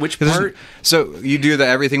 just which 'cause part? So you do the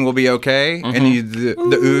everything will be okay, and you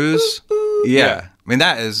the ooze. Yeah. I mean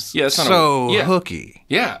that is Yeah, it's not so yeah. hooky,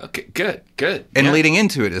 Yeah. Okay. Good. and yeah. leading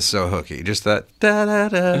into it is so hooky. Just that da da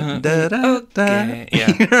da da da da. Okay,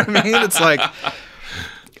 yeah. You know what I mean? It's like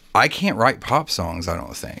I can't write pop songs. I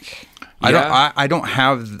don't think. I don't. Yeah. I don't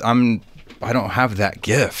have. I don't have that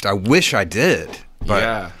gift. I wish I did, but.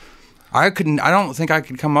 Yeah. I don't think I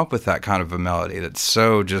could come up with that kind of a melody that's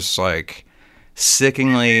so just like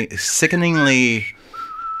sickeningly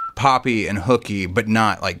poppy and hooky, but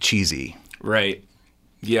not like cheesy. Right.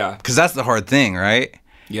 Yeah. Because that's the hard thing, right?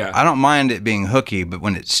 Yeah. I don't mind it being hooky, but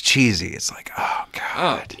when it's cheesy, it's like, oh Oh,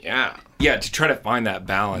 god. yeah. Yeah, to try to find that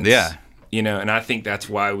balance. Yeah. You know, and I think that's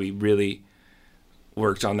why we really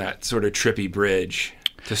worked on that sort of trippy bridge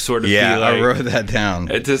to sort of Yeah, be like, I wrote that down.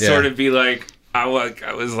 to sort of be like, I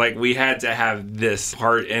was like, we had to have this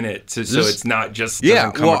part in it so it's not just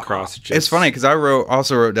doesn't come across. Just, it's funny because I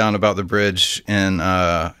also wrote down about the bridge in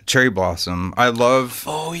Cherry Blossom. I love.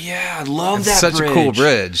 Oh yeah, I love that. Such a cool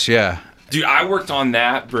bridge. Yeah. dude. I worked on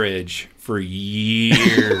that bridge for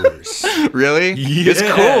years. Really? Yes.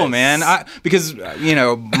 It's cool, man. Because you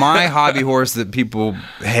know, my hobby horse that people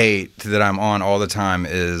hate that I'm on all the time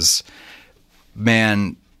is,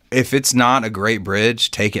 man, if it's not a great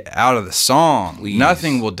bridge, take it out of the song. Please.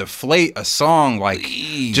 Nothing will deflate a song like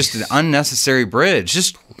just an unnecessary bridge.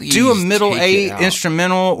 Just do a Please middle take it eight out.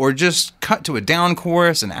 instrumental or just cut to a down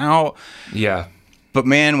chorus and out. Yeah. But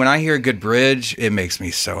man, when I hear a good bridge, it makes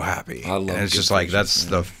me so happy. I love And it's good just like bridges, that's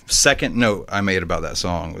the second note I made about that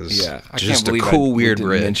song was Yeah, I just can't believe a cool we weird didn't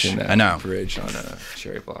bridge. mention that I know. bridge on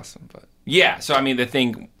Cherry Blossom, but yeah. So I mean, the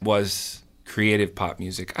thing was creative pop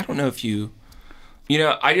music. I don't know if you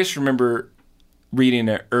know. I just remember reading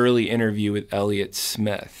an early interview with Elliott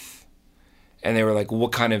Smith, and they were like,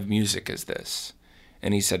 "What kind of music is this?"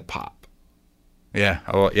 And he said, "Pop." Yeah.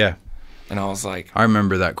 Oh, yeah. And I was like, I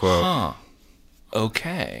remember that quote. "Huh,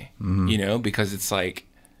 okay." You know, because it's like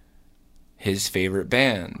his favorite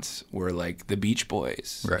bands were like the Beach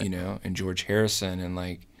Boys, Right. you know, and George Harrison, and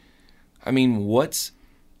like, I mean, what's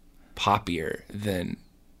poppier than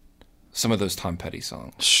some of those Tom Petty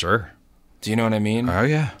songs? Sure. Do you know what I mean? Oh,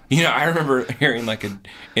 yeah. You know, I remember hearing like an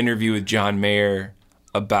interview with John Mayer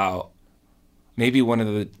about maybe one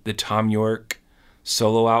of the Tom York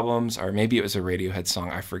solo albums, or maybe it was a Radiohead song,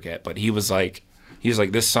 I forget. But he was like,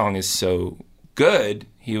 this song is so good.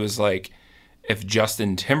 He was like, if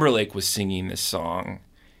Justin Timberlake was singing this song,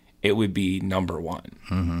 it would be number one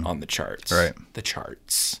on the charts. Right. The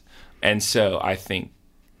charts. And so I think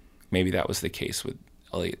maybe that was the case with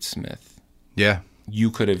Elliott Smith. Yeah.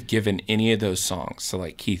 You could have given any of those songs to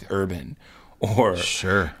like Keith Urban or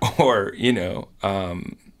Sure. you know,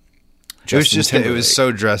 It was Justin just that it Timberlake. was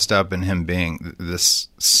so dressed up in him being this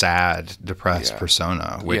sad, depressed Yeah.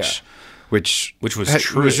 persona, which Which was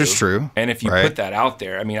true. was just true. And if you right? put that out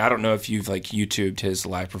there, I mean, I don't know if you've like YouTubed his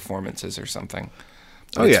live performances or something.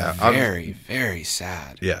 But Oh, it's yeah. very, very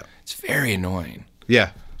sad. Yeah. It's very annoying.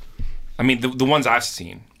 Yeah. I mean, the ones I've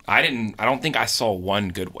seen, I don't think I saw one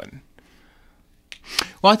good one.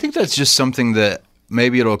 Well, I think that's just something that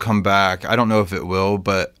maybe it'll come back. I don't know if it will,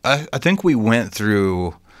 but I think we went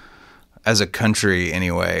through, as a country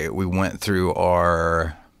anyway, we went through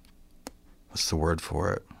our, what's the word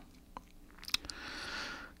for it?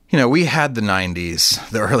 we had the 90s,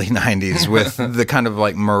 the early 90s with the kind of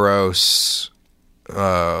like morose,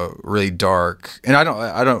 really dark. And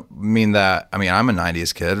I don't mean that. I mean, I'm a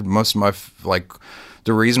 90s kid. Most of my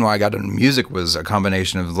the reason why I got into music was a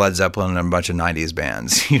combination of Led Zeppelin and a bunch of 90s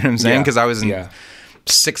bands. You know what I'm saying? Because I was in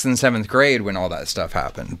 6th and 7th grade when all that stuff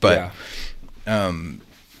happened. But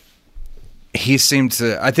he seemed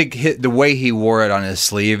to, I think the way he wore it on his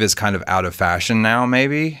sleeve is kind of out of fashion now,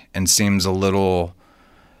 maybe, and seems a little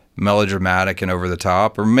melodramatic and over the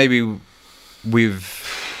top. Or maybe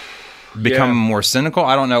we've become more cynical.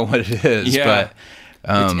 I don't know what it is, but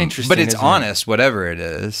it's interesting. But it's honest, whatever it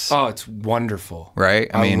is. Oh, it's wonderful.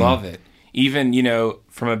 Right? I mean, love it. Even,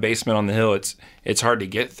 from A Basement on the Hill, it's hard to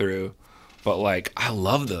get through, but like I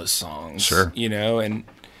love those songs. Sure.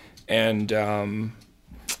 And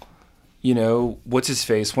what's his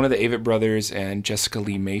face? One of the Avett Brothers and Jessica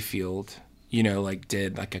Lee Mayfield,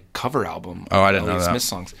 did like a cover album. Oh, I didn't know Elliott that. Smith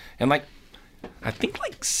songs. And like I think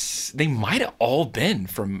they might have all been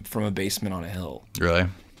from A Basement on a Hill. Really?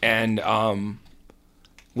 And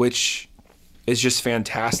which is just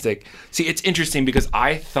fantastic. See, it's interesting because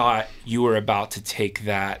I thought you were about to take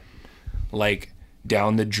that like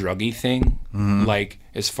down the druggy thing, like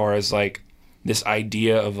as far as like this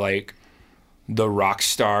idea of like the rock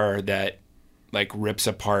star that like rips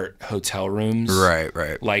apart hotel rooms,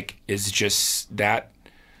 Right. like is just that.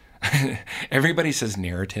 Everybody says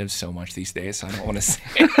narrative so much these days, so I don't want to say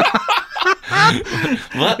it.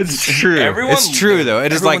 But It's true. It's true, though.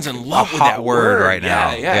 It is like everyone's in love a with hot that word right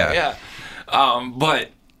now. Yeah.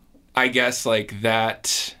 But I guess like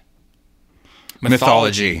that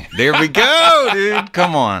Mythology. There we go, dude.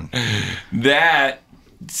 Come on. that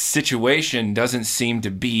situation doesn't seem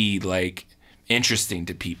to be like interesting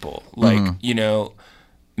to people. Like,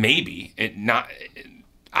 maybe it not.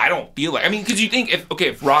 I don't feel like. I mean, because you think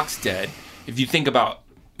if rock's dead, if you think about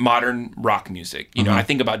modern rock music, I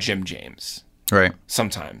think about Jim James. Right.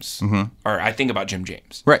 Sometimes, or I think about Jim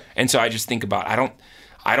James. Right. And so I just think about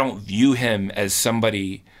I don't view him as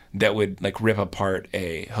somebody that would like rip apart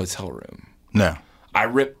a hotel room. No. I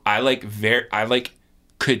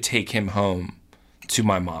could take him home to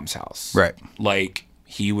my mom's house. Right. Like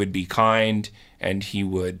he would be kind and he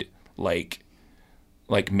would like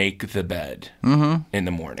make the bed in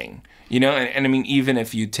the morning. And I mean, even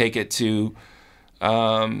if you take it to,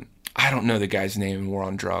 I don't know the guy's name and War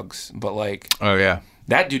on Drugs, but like, Oh, yeah.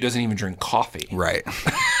 that dude doesn't even drink coffee. Right.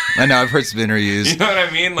 I know. I've heard some interviews You know what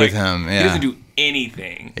I mean? Like with him. Yeah. he doesn't do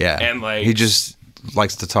anything. Yeah. And like he just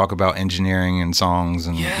likes to talk about engineering and songs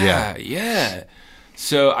and yeah.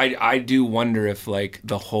 So I do wonder if like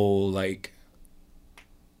the whole like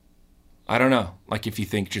I don't know, like if you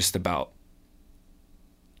think just about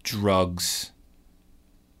drugs,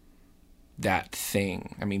 that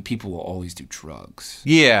thing. I mean, people will always do drugs.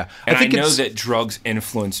 Yeah. And I know it's that drugs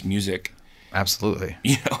influence music. absolutely.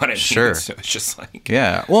 You know what I mean? Sure. So it's just like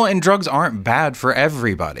Yeah. Well, and drugs aren't bad for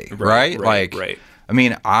everybody, right? Right. I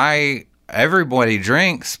mean, everybody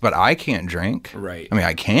drinks, but I can't drink. Right. I mean,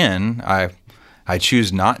 I can. I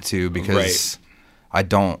choose not to because I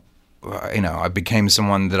don't. I became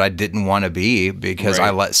someone that I didn't want to be because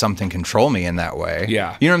I let something control me in that way.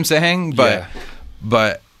 Yeah. You know what I'm saying?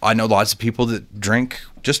 But I know lots of people that drink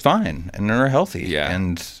just fine and are healthy. Yeah.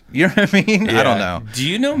 And you know what I mean? I don't know. Do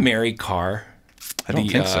you know Mary Carr? I don't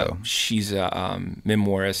think so. She's a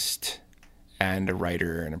memoirist and a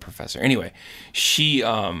writer and a professor. Anyway, she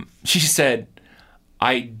said,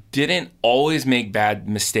 I didn't always make bad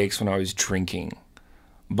mistakes when I was drinking,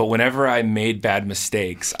 but whenever I made bad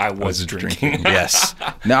mistakes, I was drinking. Yes.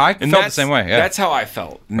 No, I felt the same way. Yeah. That's how I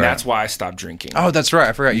felt. And that's why I stopped drinking. Oh, that's right.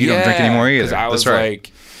 I forgot. You don't drink anymore either. Because I was that's right.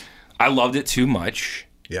 like, I loved it too much.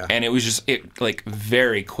 Yeah. And it like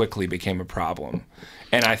very quickly became a problem.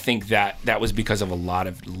 And I think that was because of a lot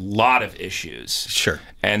of issues. Sure.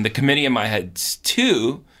 And the committee in my head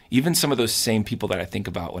too, even some of those same people that I think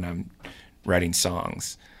about when I'm writing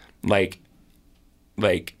songs, like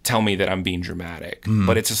tell me that I'm being dramatic.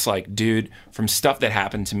 But it's just like, dude, from stuff that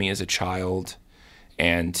happened to me as a child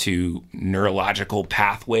and to neurological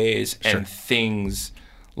pathways and things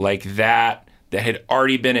like that had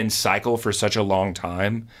already been in cycle for such a long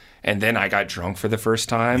time. And then I got drunk for the first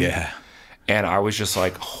time. Yeah. And I was just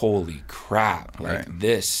like, holy crap. Like,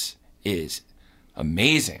 this is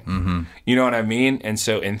amazing. You know what I mean? And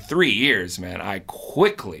so in 3 years, man, I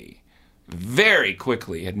very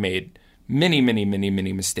quickly had made many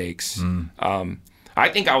mistakes. I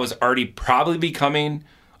think I was already probably becoming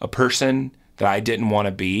a person that I didn't want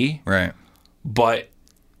to be. Right. But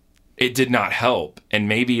it did not help. And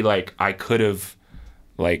maybe like I could have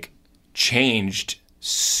like changed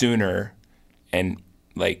sooner and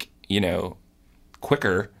like,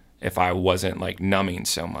 quicker if I wasn't like numbing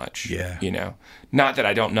so much. Yeah. Not that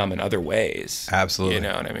I don't numb in other ways. Absolutely. You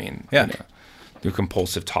know what I mean? Yeah. Through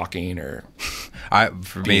compulsive talking or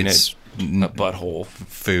For me, being it's a butthole.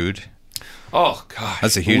 food. Oh gosh,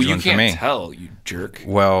 That's a huge one for me. You can't tell, you jerk.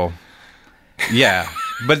 Well, yeah,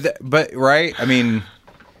 but right. I mean,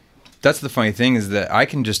 that's the funny thing is that I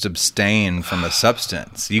can just abstain from a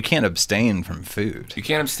substance. You can't abstain from food. You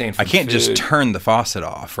can't abstain from I can't food. just turn the faucet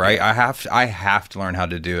off, right? I have to learn how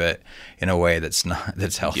to do it in a way that's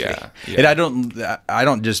healthy. Yeah. And I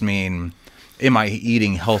don't just mean am I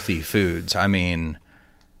eating healthy foods? I mean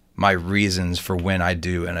my reasons for when I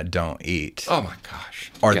do and I don't eat. Oh my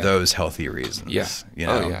gosh. Are those healthy reasons? Yeah. You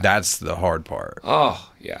know, that's the hard part.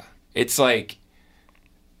 Oh, yeah. It's like,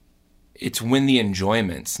 it's when the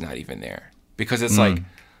enjoyment's not even there. Because it's like,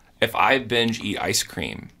 if I binge eat ice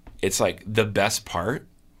cream, it's like the best part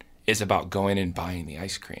is about going and buying the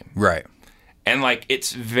ice cream. Right. And like,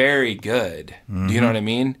 it's very good. Do you know what I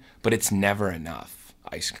mean? But it's never enough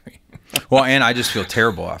ice cream. Well, and I just feel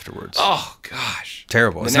terrible afterwards. Oh, gosh.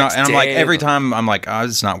 Terrible. The It's not, next and I'm like, day, every time I'm like, oh,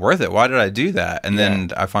 it's not worth it. Why did I do that? And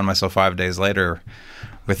then I find myself 5 days later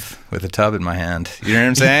with a tub in my hand. You know what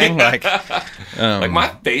I'm saying? Like my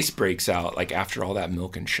face breaks out like after all that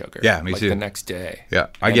milk and sugar. Yeah, me like too. the next day. yeah,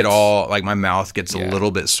 I And get it's- all like my mouth gets a Yeah.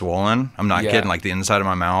 little bit swollen. I'm not Yeah. kidding. Like the inside of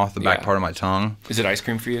my mouth, the back Yeah. part of my tongue. Is it ice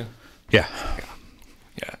cream for you? Yeah.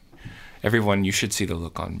 Yeah. Everyone, you should see the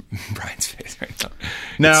look on Brian's face right now.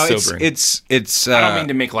 No, sobering. it's. I don't mean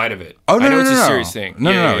to make light of it. Oh no, I know no, it's no, a no. serious thing.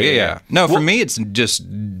 No, yeah. No, for Well- me, it's just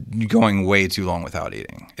going way too long without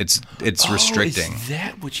eating. It's restricting. Oh, is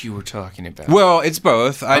that what you were talking about? Well, it's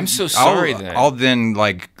both. I'm so sorry then. I'll then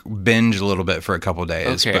like binge a little bit for a couple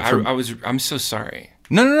days. okay, but for, I'm so sorry.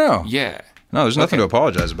 no. Yeah. No, there's nothing to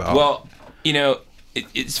apologize about. Well,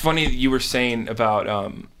 it's funny that you were saying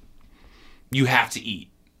about you have to eat.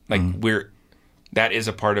 Like that is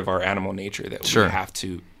a part of our animal nature that Sure. we have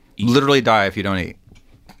to eat. literally die if you don't eat.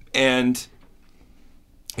 And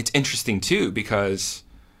it's interesting too because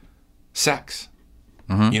sex.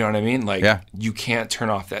 You know what I mean? Like Yeah. you can't turn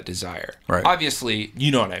off that desire. Right. Obviously,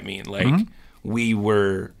 you know what I mean. Like we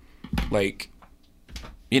were like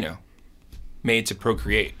made to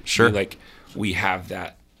procreate. Sure. We have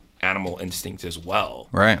that animal instinct as well.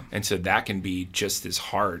 Right. And so that can be just as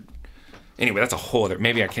hard. Anyway, that's a whole other.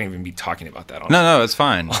 Maybe I can't even be talking about that. No, it's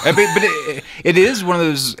fine. but it is one of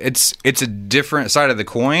those. It's a different side of the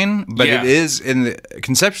coin, but Yeah. it is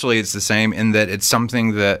conceptually it's the same in that it's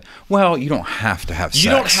something that you don't have to have sex. You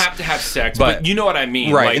don't have to have sex, but you know what I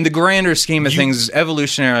mean, right? Like, in the grander scheme of things,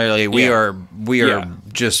 evolutionarily, we Yeah. are Yeah.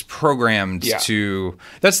 just programmed Yeah. to.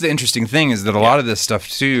 That's the interesting thing is that a lot of this stuff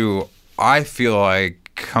too, I feel like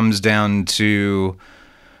comes down to.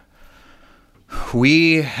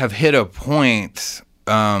 We have hit a point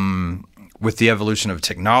with the evolution of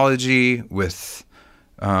technology, which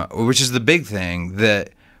is the big thing,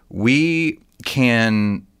 that we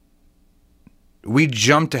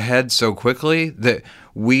jumped ahead so quickly that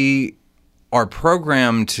we are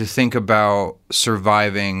programmed to think about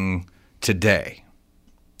surviving today,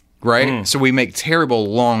 right? So we make terrible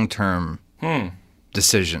long-term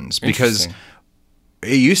decisions because Interesting.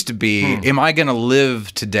 it used to be, am I going to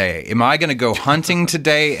live today? Am I going to go hunting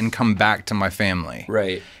today and come back to my family?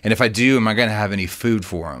 Right. And if I do, am I going to have any food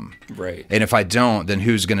for them? Right. And if I don't, then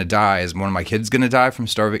who's going to die? Is one of my kids going to die from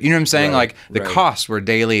starvation? You know what I'm saying? Right, Like the right. costs were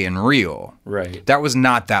daily and real. Right. That was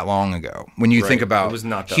not that long ago. When you think Right. about It was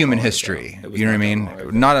not that human long history, ago. It was you know what I not that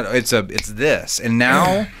mean? long ago. It's this. And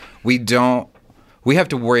now we have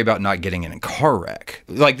to worry about not getting in a car wreck.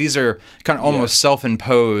 Like these are kind of almost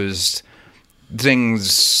self-imposed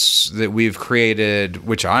things that we've created,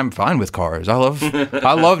 which I'm fine with cars. I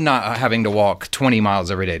love not having to walk 20 miles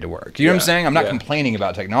every day to work. You know what I'm Yeah, saying? I'm not yeah. complaining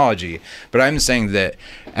about technology, but I'm saying that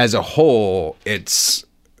as a whole,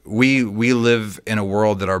 we live in a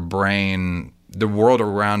world that the world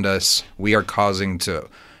around us, we are causing to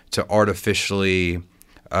artificially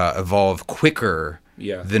evolve quicker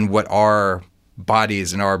Yeah. than what our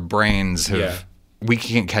bodies and our brains have. Yeah. We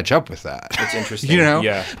can't catch up with that. It's interesting. You know,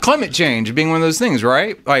 Yeah. climate change being one of those things,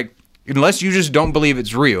 right? Like, unless you just don't believe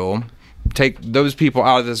it's real, take those people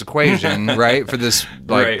out of this equation, right? For this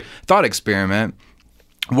Right. thought experiment.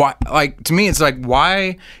 Why? Like to me, it's like,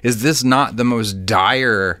 why is this not the most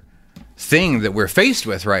dire thing that we're faced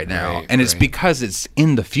with right now? Right, and it's right. because it's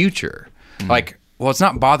in the future. Like, well, it's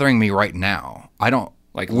not bothering me right now. I don't.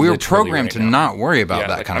 Like, We're literally programmed right to now. not worry about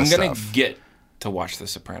that like, kind of I'm gonna stuff. get to watch The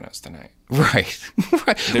Sopranos tonight. Right.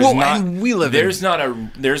 Right. There's Well, not, and we live there's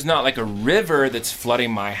not like a river that's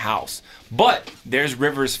flooding my house, but there's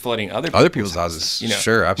rivers flooding other people's houses. You know,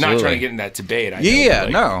 Sure, absolutely. Not trying to get in that debate. I know, Yeah,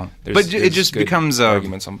 but, no. there's- But it there's just good becomes a-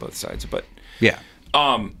 arguments on both sides. But Yeah.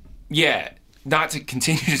 yeah, not to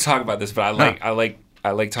continue to talk about this, but I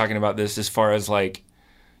like talking about this as far as like,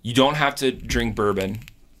 you don't have to drink bourbon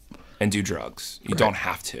and do drugs. You don't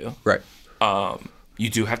have to. Right. You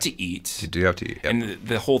do have to eat. You do have to eat. Yep. And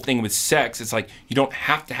the whole thing with sex, it's like you don't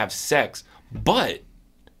have to have sex, but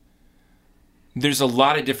there's a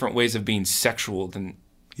lot of different ways of being sexual than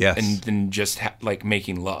just like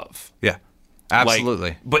making love. Yeah.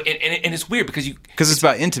 Absolutely. Like, and it's weird because Because it's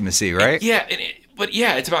about intimacy, right? yeah, but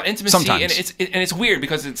it's about intimacy. Sometimes. And it's weird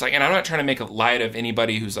because it's like, and I'm not trying to make light of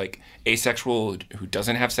anybody who's like asexual, who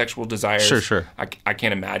doesn't have sexual desires. Sure. I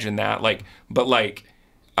can't imagine that. Like, but like,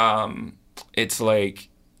 it's like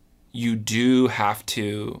you do have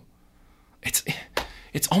to.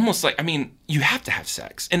 It's almost like, I mean, you have to have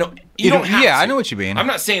sex, and you don't have. Yeah, to. I know what you mean. I'm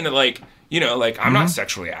not saying that like, you know, like I'm not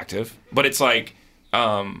sexually active, but it's like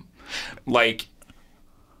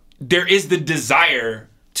there is the desire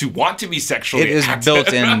to want to be sexually It is active.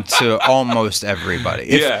 built into almost everybody.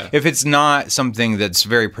 If it's not something that's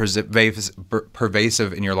very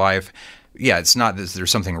pervasive in your life, it's not that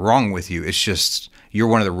there's something wrong with you. It's just you're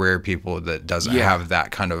one of the rare people that doesn't have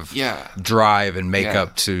that kind of drive and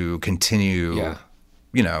makeup to continue,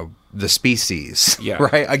 you know, the species. Yeah.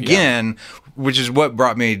 Right? Again, which is what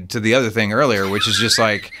brought me to the other thing earlier, which is just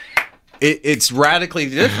like, it's radically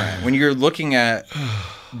different when you're looking at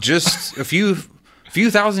just a few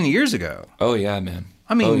thousand years ago. Oh yeah, man.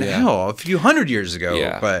 I mean, hell, a few hundred years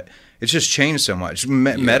ago, but it's just changed so much.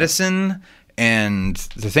 Medicine and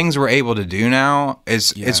the things we're able to do now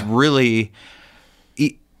it's really.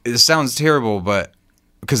 It sounds terrible, but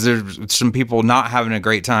because there's some people not having a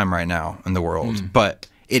great time right now in the world, but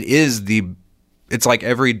it's like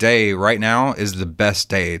every day right now is the best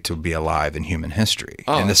day to be alive in human history,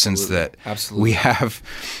 in the sense that we have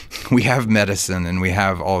medicine and we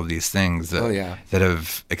have all of these things that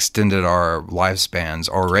have extended our lifespans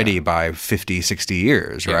already by 50, 60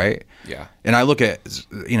 years, right? Yeah. And I look at,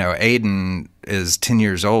 you know, Aiden is 10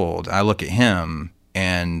 years old. I look at him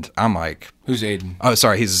and I'm like, who's Aiden? Oh,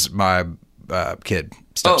 sorry, he's my kid,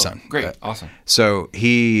 stepson. Oh, great, awesome. So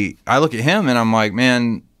I look at him and I'm like,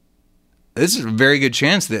 man, this is a very good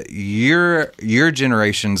chance that your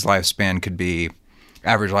generation's average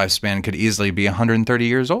lifespan could easily be 130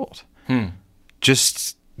 years old.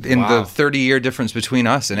 Just in the 30-year difference between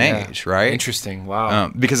us and age, right? Interesting.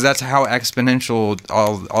 Wow. Because that's how exponential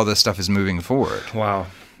all this stuff is moving forward. Wow.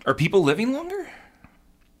 Are people living longer?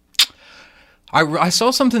 I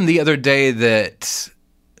saw something the other day that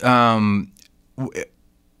I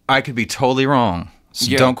could be totally wrong.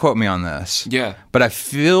 So don't quote me on this. Yeah. But I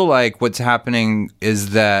feel like what's happening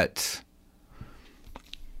is that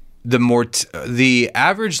the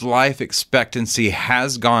average life expectancy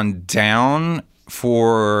has gone down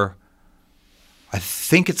for, I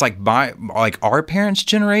think it's like our parents'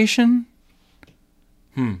 generation.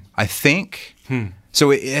 I think. So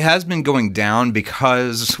it has been going down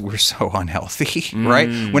because we're so unhealthy, right?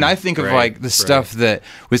 When I think of like the stuff that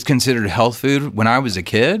was considered health food when I was a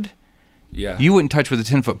kid, you wouldn't touch with a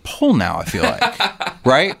 10-foot pole now, I feel like,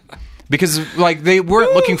 right? Because like they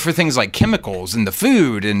weren't looking for things like chemicals in the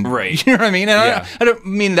food, and you know what I mean. And I don't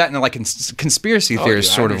mean that in like a conspiracy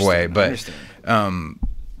theorist sort of way, but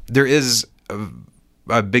there is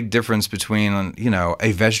a big difference between, you know,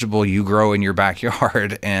 a vegetable you grow in your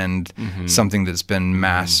backyard and something that's been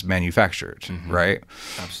mass manufactured, right?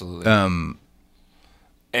 Absolutely.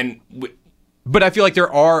 But I feel like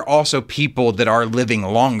there are also people that are living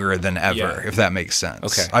longer than ever, if that makes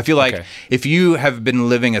sense. Okay. I feel like if you have been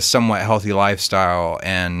living a somewhat healthy lifestyle,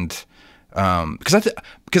 and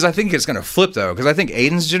because I think it's going to flip though, because I think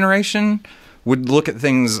Aiden's generation would look at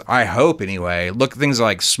things, I hope anyway, look at things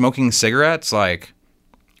like smoking cigarettes like,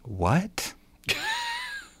 what?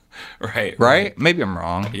 Right? Maybe I'm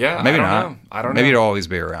wrong. Yeah, maybe I don't not. know. I don't Maybe know. it'll always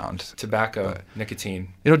be around. Tobacco,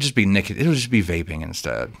 nicotine. It'll just be It'll just be vaping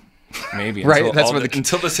instead. Maybe. Right? Until That's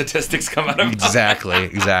until the statistics come out of Exactly.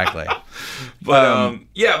 But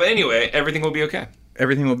but anyway, everything will be okay.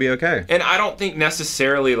 Everything will be okay. And I don't think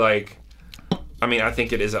necessarily like, I mean, I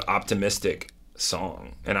think it is an optimistic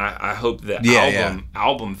song, and I hope the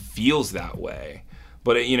album feels that way.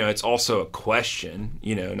 But it's also a question,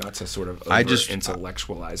 not to sort of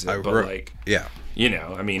intellectualize it, but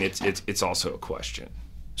I mean, it's also a question.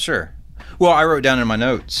 Sure. Well, I wrote down in my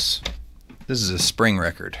notes, This is a spring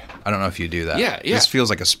record. I don't know if you do that. Yeah. This feels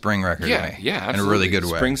like a spring record to me. Yeah, absolutely. In a really good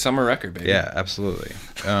way. Spring, summer record, baby. Yeah, absolutely.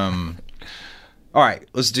 All right,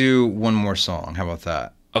 let's do one more song. How about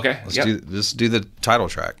that? Okay. Let's do the title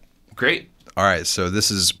track. Great. All right, so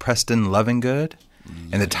this is Preston Lovingood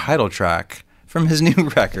and the title track from his new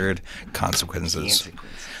record, Consequences.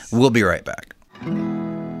 We'll be right back.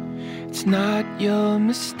 It's not your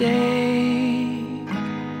mistake.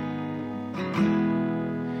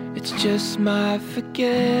 It's just my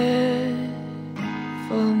forgetfulness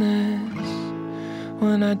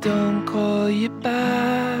when I don't call you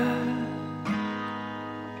back.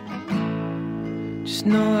 Just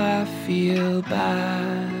know I feel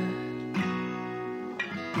bad,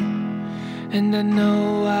 and I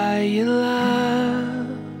know why you love.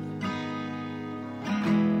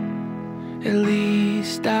 At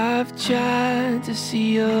least I've tried to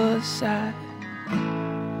see your side.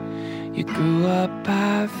 You grew up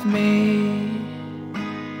half made,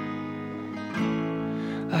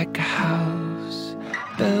 like a house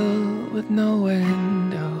built with no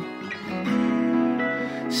window.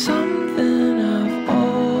 Something I've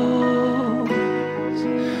always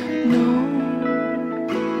known.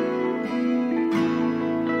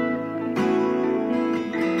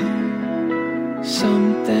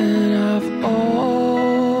 Something I've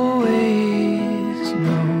always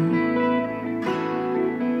known.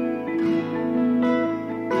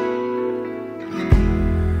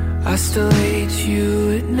 I still hate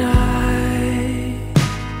you at night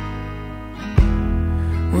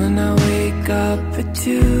when I wake up at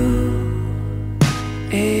 2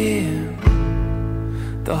 a.m.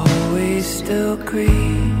 The hallways still creak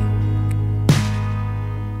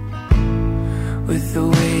with the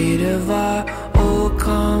weight of our old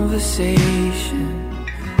conversation,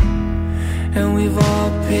 and we've all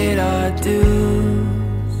paid our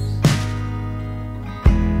dues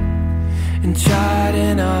and tried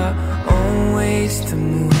in our own ways to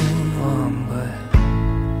move on, but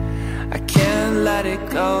I can't let it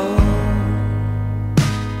go.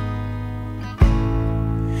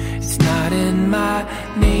 It's not in my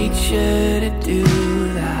nature to do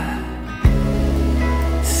that.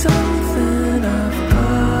 Something I've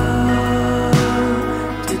got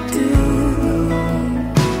to do.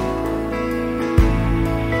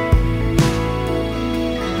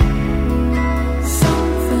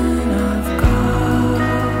 Something I've got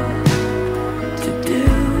to do.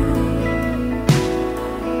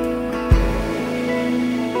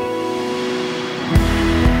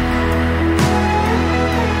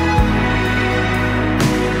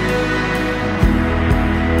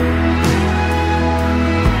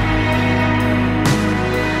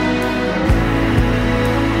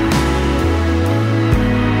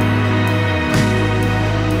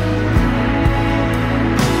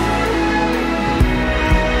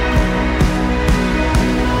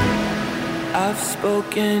 I've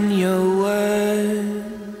spoken your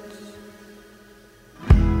words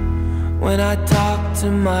when I talked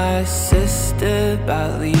to my sister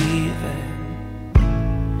about leaving.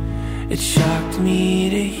 It shocked me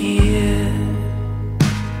to hear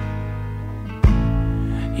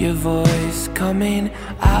your voice coming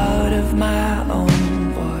out of my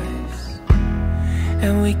own voice,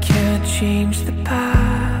 and we can't change the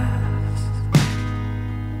past,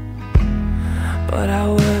 but I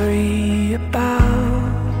worry about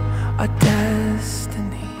our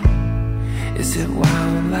destiny. Is it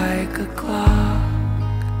wound like a clock?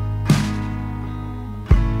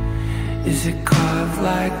 Is it carved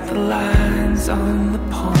like the lines on the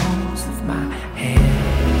palms of my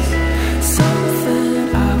hands?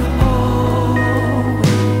 Something I've always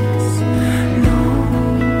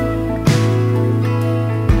known.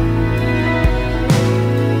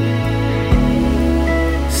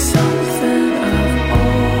 Something I've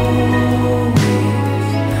always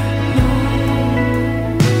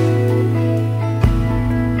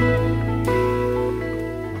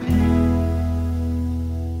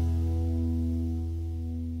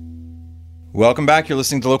Welcome back. You're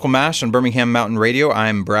listening to Local Mash on Birmingham Mountain Radio.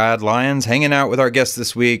 I'm Brad Lyons, hanging out with our guest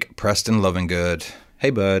this week, Preston Lovingood.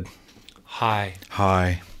 Hey, bud. Hi.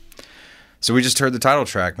 Hi. So we just heard the title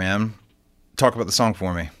track, man. Talk about the song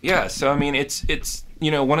for me. Yeah, so I mean, it's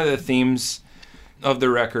one of the themes of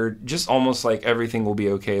the record, just almost like everything will be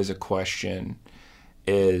okay as a question,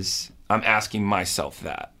 is I'm asking myself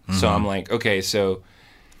that. Mm-hmm. So I'm like, okay, so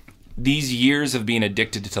these years of being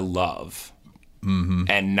addicted to love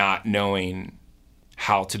and not knowing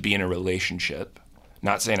how to be in a relationship,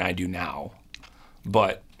 not saying I do now,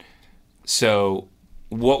 but so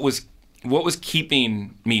what was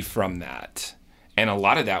keeping me from that? And a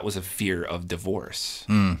lot of that was a fear of divorce.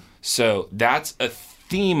 So that's a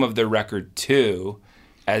theme of the record too,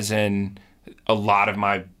 as in a lot of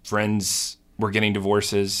my friends were getting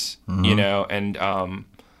divorces, you know, and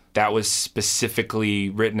that was specifically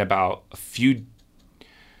written about a few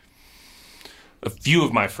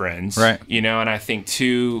of my friends, right? You know, and I think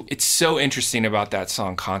too, it's so interesting about that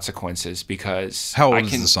song "Consequences" because how old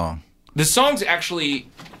is the song? The song's actually,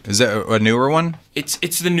 is that a newer one? It's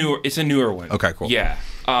a newer one. Okay, cool. Yeah,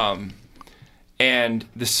 and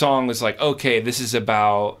the song was like, okay, this is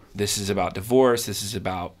about divorce. This is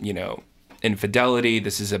about, you know, infidelity.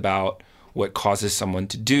 This is about what causes someone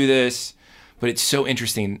to do this. But it's so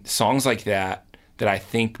interesting. Songs like that I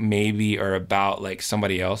think maybe are about like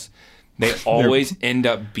somebody else. They always end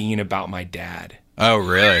up being about my dad. Oh,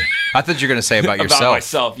 really? I thought you were going to say about yourself. About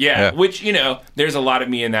myself, yeah. Which, you know, there's a lot of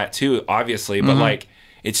me in that too, obviously. But like,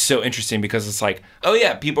 it's so interesting because it's like, oh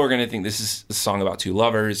yeah, people are going to think this is a song about two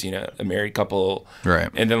lovers, you know, a married couple. Right.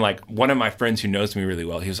 And then like one of my friends who knows me really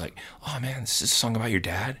well, he was like, oh man, this is a song about your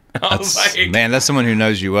dad? I was like, man, that's someone who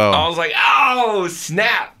knows you well. I was like, oh,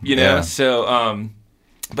 snap, you know? Yeah. So,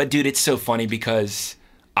 but dude, it's so funny because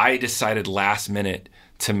I decided last minute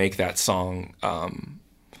to make that song.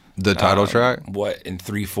 The title track? What, in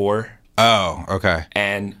 3/4? Oh, okay.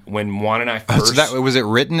 And when Juan and I first... so that was it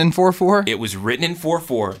written in 4/4? It was written in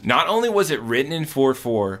 4/4. Not only was it written in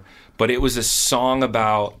 4/4, but it was a song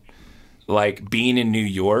about like being in New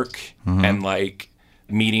York and like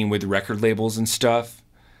meeting with record labels and stuff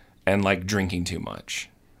and like drinking too much.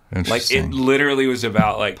 Like it literally was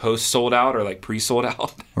about like post sold out or like pre sold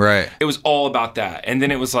out. Right. It was all about that. And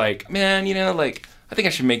then it was like, man, you know, like I think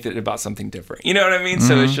I should make it about something different. You know what I mean?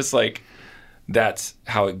 So it's just like, that's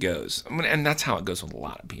how it goes. I mean, and that's how it goes with a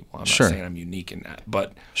lot of people. I'm not saying I'm unique in that.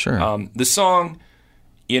 But the song,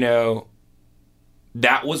 you know,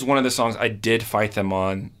 that was one of the songs I did fight them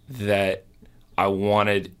on, that I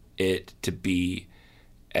wanted it to be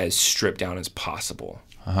as stripped down as possible.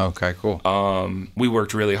 Okay, cool. We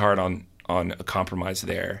worked really hard on a compromise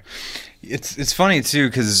there. It's funny too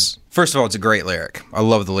because first of all, it's a great lyric. I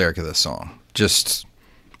love the lyric of this song. Just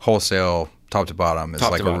wholesale, top to bottom is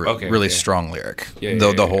like a really strong lyric.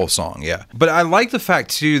 The whole song, yeah. But I like the fact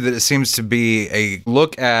too that it seems to be a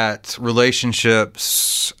look at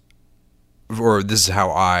relationships, or this is how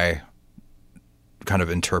I kind of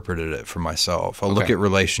interpreted it for myself. A look at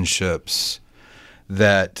relationships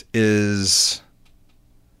that is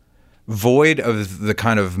void of the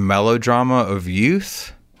kind of melodrama of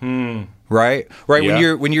youth. Right?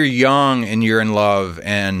 Yeah. When you're young and you're in love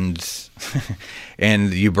and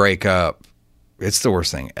and you break up, it's the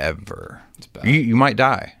worst thing ever. It's bad. You might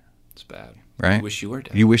die. It's bad. Right? You wish you were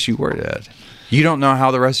dead. You wish you were dead. You don't know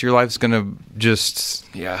how the rest of your life's going to just...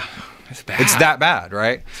 Yeah. It's bad. It's that bad,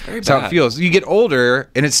 right? It's very bad. That's how it feels. You get older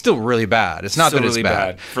and it's still really bad. It's not still that it's really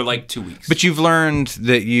bad. For like 2 weeks. But you've learned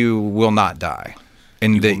that you will not die.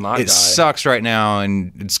 And it sucks right now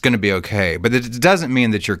and it's going to be okay. But it doesn't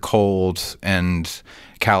mean that you're cold and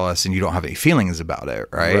callous and you don't have any feelings about it,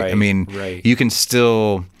 right? I mean, you can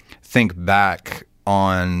still think back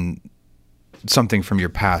on something from your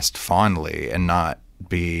past fondly and not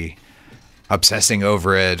be obsessing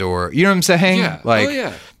over it, or, you know what I'm saying? Yeah.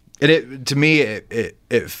 Like, it to me,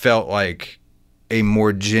 it felt like a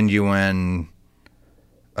more genuine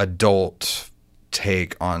adult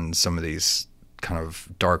take on some of these kind of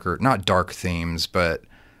darker, not dark themes, but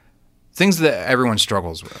things that everyone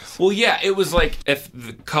struggles with. Well, yeah, it was like if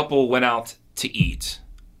the couple went out to eat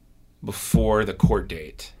before the court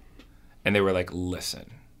date and they were like,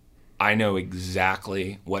 listen, I know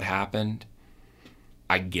exactly what happened.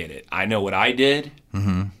 I get it. I know what I did.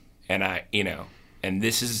 And and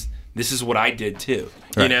this is what I did too.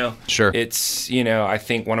 Right. You know? Sure. It's, I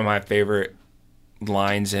think one of my favorite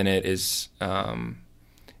lines in it is,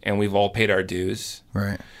 and we've all paid our dues.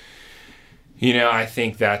 Right. I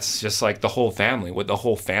think that's just like the whole family, what the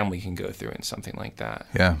whole family can go through in something like that.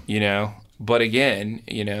 Yeah. But again,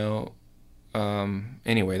 anyway,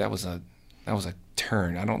 that was a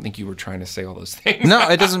turn. I don't think you were trying to say all those things. No,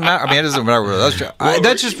 it doesn't matter. I mean, it doesn't matter.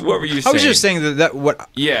 What were you saying? I was just saying that what.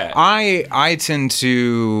 Yeah. I tend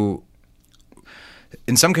to.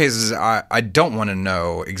 In some cases, I don't want to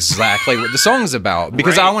know exactly what the song's about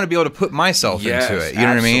because I want to be able to put myself into it. You know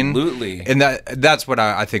what I mean? Absolutely. And that's what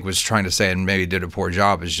I think was trying to say, and maybe did a poor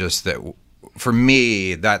job. Is just that for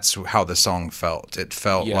me, that's how the song felt. It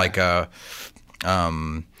felt like a. I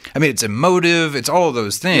mean, it's emotive. It's all of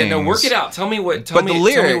those things. Yeah, no, work it out. Tell me what you think. But the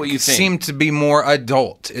lyrics seemed to be more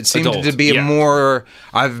adult. It seemed to be more.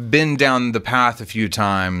 I've been down the path a few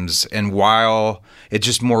times, and while it's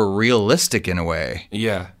just more realistic in a way.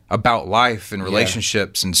 Yeah. about life and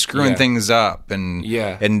relationships and screwing Yeah. things up and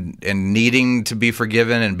Yeah. and needing to be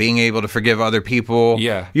forgiven and being able to forgive other people.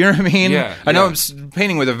 Yeah. You know what I mean? Yeah, I know yeah. I'm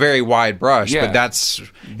painting with a very wide brush, Yeah. but that's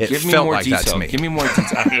it Give me felt more like detail. that to me. Give me more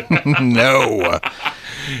detail. No.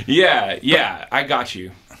 Yeah, I got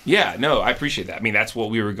you. Yeah, no, I appreciate that. I mean, that's what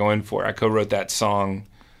we were going for. I co-wrote that song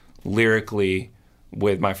lyrically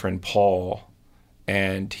with my friend Paul,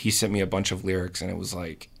 and he sent me a bunch of lyrics, and it was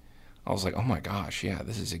like, I was like, oh my gosh, yeah,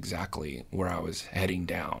 this is exactly where I was heading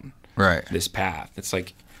down Right. this path. It's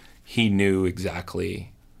like he knew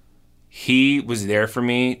exactly. He was there for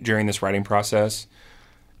me during this writing process,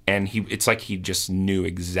 and it's like he just knew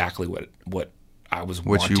exactly what I was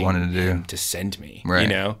What you wanting wanted to do. him to send me, Right. you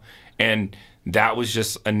know? And that was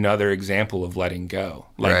just another example of letting go.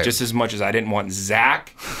 Like, Right. just as much as I didn't want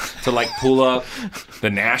Zach to like pull up the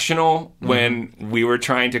National when we were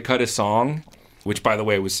trying to cut a song, which by the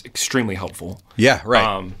way was extremely helpful. Yeah,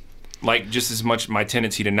 right. Like, just as much my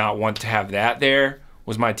tendency to not want to have that there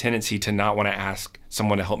was my tendency to not want to ask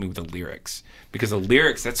someone to help me with the lyrics, because the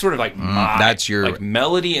lyrics, that's sort of like my that's your- like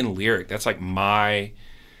melody and lyric. That's like my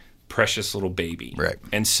precious little baby. Right.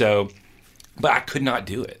 And so, but I could not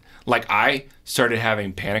do it. Like, I started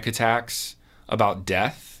having panic attacks about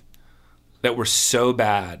death that were so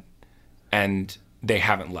bad, and they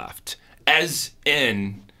haven't left. As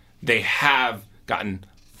in, they have gotten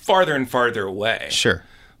farther and farther away. Sure.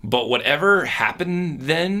 But whatever happened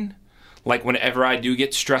then, like whenever I do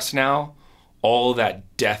get stressed now, all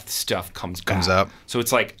that death stuff comes up. So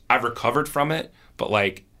it's like I've recovered from it, but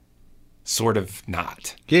like sort of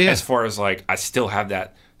not. Yeah. As far as like I still have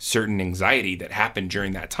that certain anxiety that happened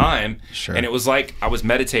during that time. Sure. And it was like I was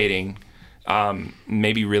meditating,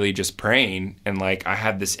 maybe really just praying, and like I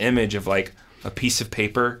had this image of like a piece of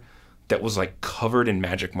paper that was like covered in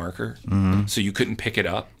magic marker, so you couldn't pick it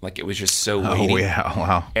up. Like it was just so Oh, weighty. yeah.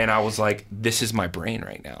 Wow. And I was like, this is my brain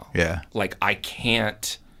right now. Yeah. Like, I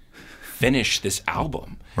can't finish this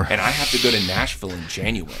album. And I have to go to Nashville in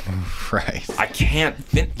January. Right. I can't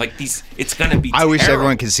like these. It's gonna be. I wish terrible.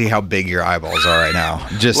 everyone could see how big your eyeballs are right now.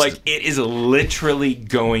 Just Like, it is literally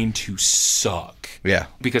going to suck. yeah.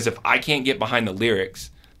 Because if I can't get behind the lyrics,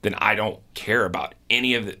 then I don't care about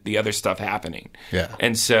any of the other stuff happening. Yeah.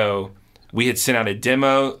 And so we had sent out a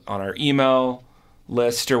demo on our email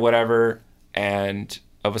list or whatever, and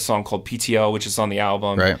of a song called PTL, which is on the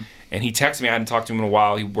album. Right. And he texted me. I hadn't talked to him in a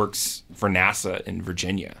while. He works for NASA in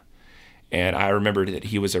Virginia. And I remembered that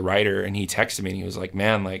he was a writer, and he texted me, and he was like,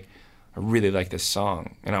 man, like, I really like this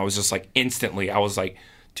song. And I was just like, instantly, I was like,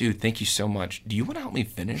 dude, thank you so much. Do you want to help me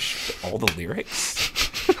finish all the lyrics?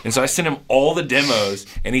 And so I sent him all the demos,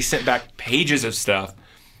 and he sent back pages of stuff.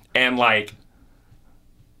 And like,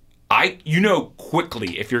 you know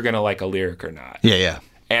quickly if you're going to like a lyric or not. Yeah, yeah.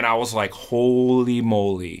 And I was like, holy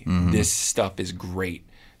moly, Mm-hmm. this stuff is great.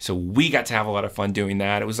 So we got to have a lot of fun doing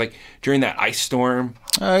that. It was like during that ice storm.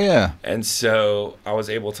 Oh, yeah. And so I was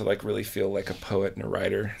able to like really feel like a poet and a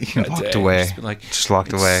writer. You that walked day. away. Just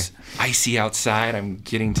Walked it's away. Icy outside. I'm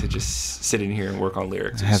getting to just sit in here and work on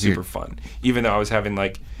lyrics. It Have was you- super fun. Even though I was having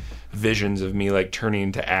like visions of me like turning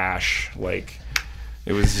into ash. Like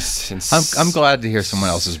it was just I'm glad to hear someone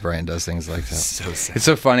else's brain does things like that. so sad. It's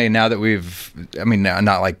so funny now that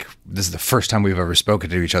not like this is the first time we've ever spoken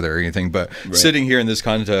to each other or anything, but sitting here in this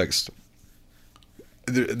context,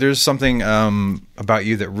 there's something about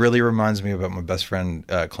you that really reminds me about my best friend,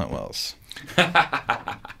 Clint Wells.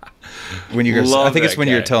 When you guys, I Love think it's that when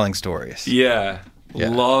you're guy. telling stories. Yeah. Yeah.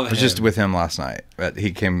 Love I was him. just with him last night.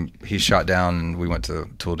 He shot down and we went to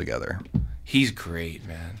Tool together. He's great,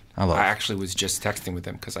 man. I love I it. actually was just texting with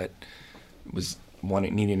him because I was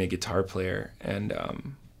needing a guitar player, and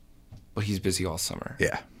but he's busy all summer,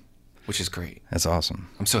 Yeah. which is great. That's awesome.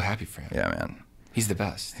 I'm so happy for him. Yeah, man. He's the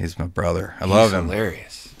best. He's my brother. I love He's him.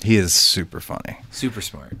 hilarious. He is super funny. Super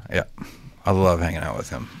smart. Yeah. I love hanging out with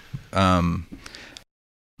him.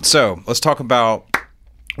 So let's talk about,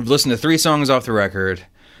 we've listened to 3 songs off the record.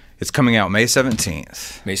 It's coming out May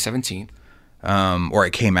 17th. May 17th. Or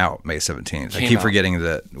it came out May 17th. I Came keep out. forgetting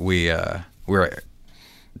that we're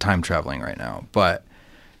time traveling right now, but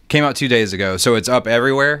came out 2 days ago. So it's up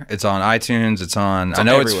everywhere. It's on iTunes. It's on, up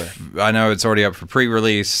everywhere. I know it's already up for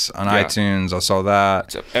pre-release on Yeah. iTunes. I saw that.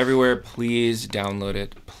 It's up everywhere. Please download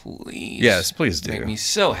it. Please. Yes, please do. Make me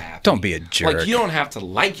so happy. Don't be a jerk. Like, you don't have to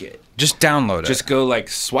like it. Just download it. Just go like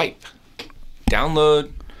swipe,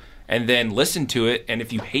 download, and then listen to it. And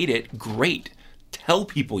if you hate it, great. Tell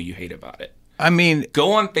people you hate about it. I mean,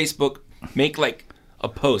 Go on Facebook, make like a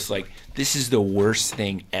post like, this is the worst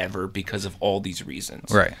thing ever because of all these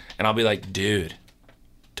reasons. Right. And I'll be like, dude,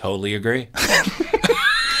 totally agree.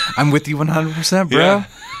 I'm with you 100%, bro. Yeah.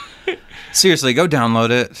 Seriously, go download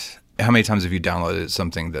it. How many times have you downloaded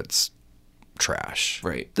something that's trash?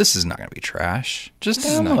 Right. This is not going to be trash. Just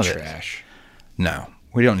This is download not it. trash. No,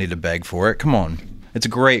 we don't need to beg for it. Come on. It's a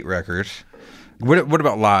great record. What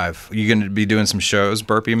about live? Are you going to be doing some shows,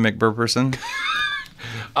 Burpee McBurperson?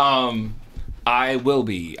 I will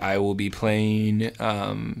be. I will be playing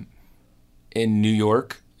in New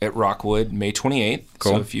York at Rockwood May 28th.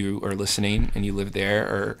 Cool. So if you are listening and you live there,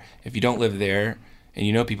 or if you don't live there and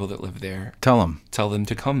you know people that live there, Tell them. tell them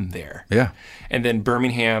to come there. Yeah. And then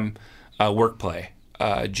Birmingham Workplay,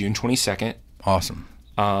 June 22nd. Awesome.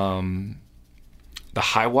 The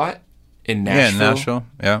High Watt in Yeah, Nashville, in Nashville.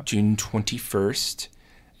 Yeah. June 21st.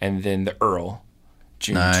 And then the Earl,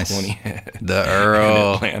 June Nice. 20th. The in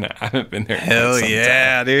Earl. Atlanta. I haven't been there. in Hell some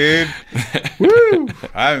yeah, dude. Woo.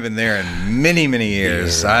 I haven't been there in many, many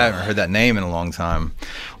years. I haven't heard that name in a long time.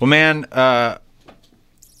 Well, man, are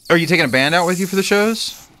you taking a band out with you for the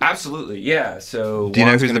shows? Absolutely, yeah. So Do you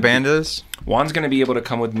know Juan's who gonna the band is? Juan's going to be able to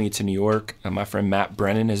come with me to New York. My friend Matt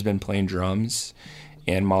Brennan has been playing drums,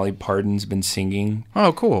 and Molly Pardon's been singing.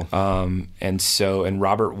 Oh, cool. And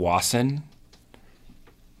Robert Wasson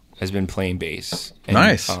has been playing bass. And,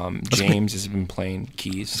 Nice. James has been playing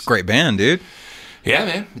keys. Great band, dude. Yeah,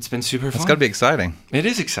 man, it's been super fun. It's got to be exciting. It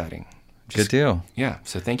is exciting. Good deal. Yeah.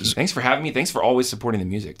 So thank you. Thanks for having me. Thanks for always supporting the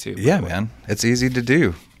music too. Yeah, man. It's easy to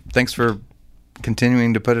do. Thanks for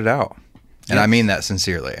continuing to put it out. And I mean that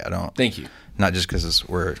sincerely. I don't. Thank you. Not just because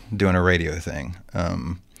we're doing a radio thing.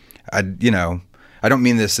 I don't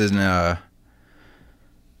mean this in a.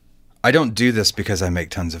 I don't do this because I make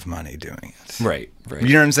tons of money doing it. Right. Right.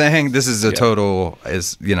 You know what I'm saying? This is a total.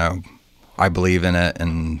 I believe in it,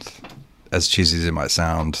 and as cheesy as it might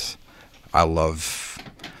sound, I love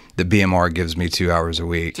that BMR gives me 2 hours a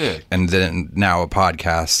week, Dude. and then now a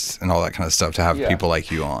podcast and all that kind of stuff to have Yeah. people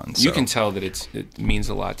like you on. So. You can tell that it means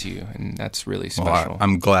a lot to you, and that's really special. Well,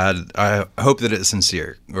 I'm glad. I hope that it's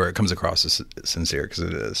sincere, or it comes across as sincere, because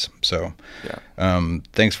it is. So,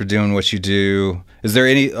 thanks for doing what you do. Is there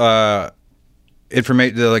any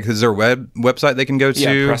information? Like, is there a website they can go to? Yeah,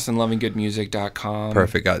 PrestonLovingGoodMusic.com.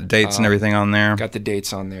 Perfect. Got dates and everything on there. Got the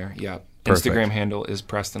dates on there. Yeah. Perfect. Instagram handle is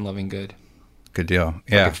Preston Loving Good. Good deal.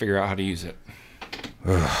 I Yeah. can figure out how to use it.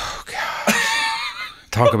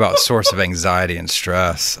 Talk about source of anxiety and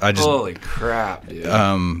stress. I just. Holy crap, dude.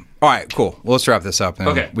 All right. Cool. Well, let's wrap this up, and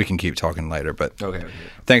Okay. we can keep talking later. But Okay.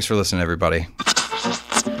 thanks for listening, everybody.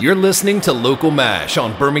 You're listening to Local MASH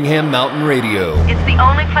on Birmingham Mountain Radio. It's the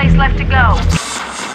only place left to go.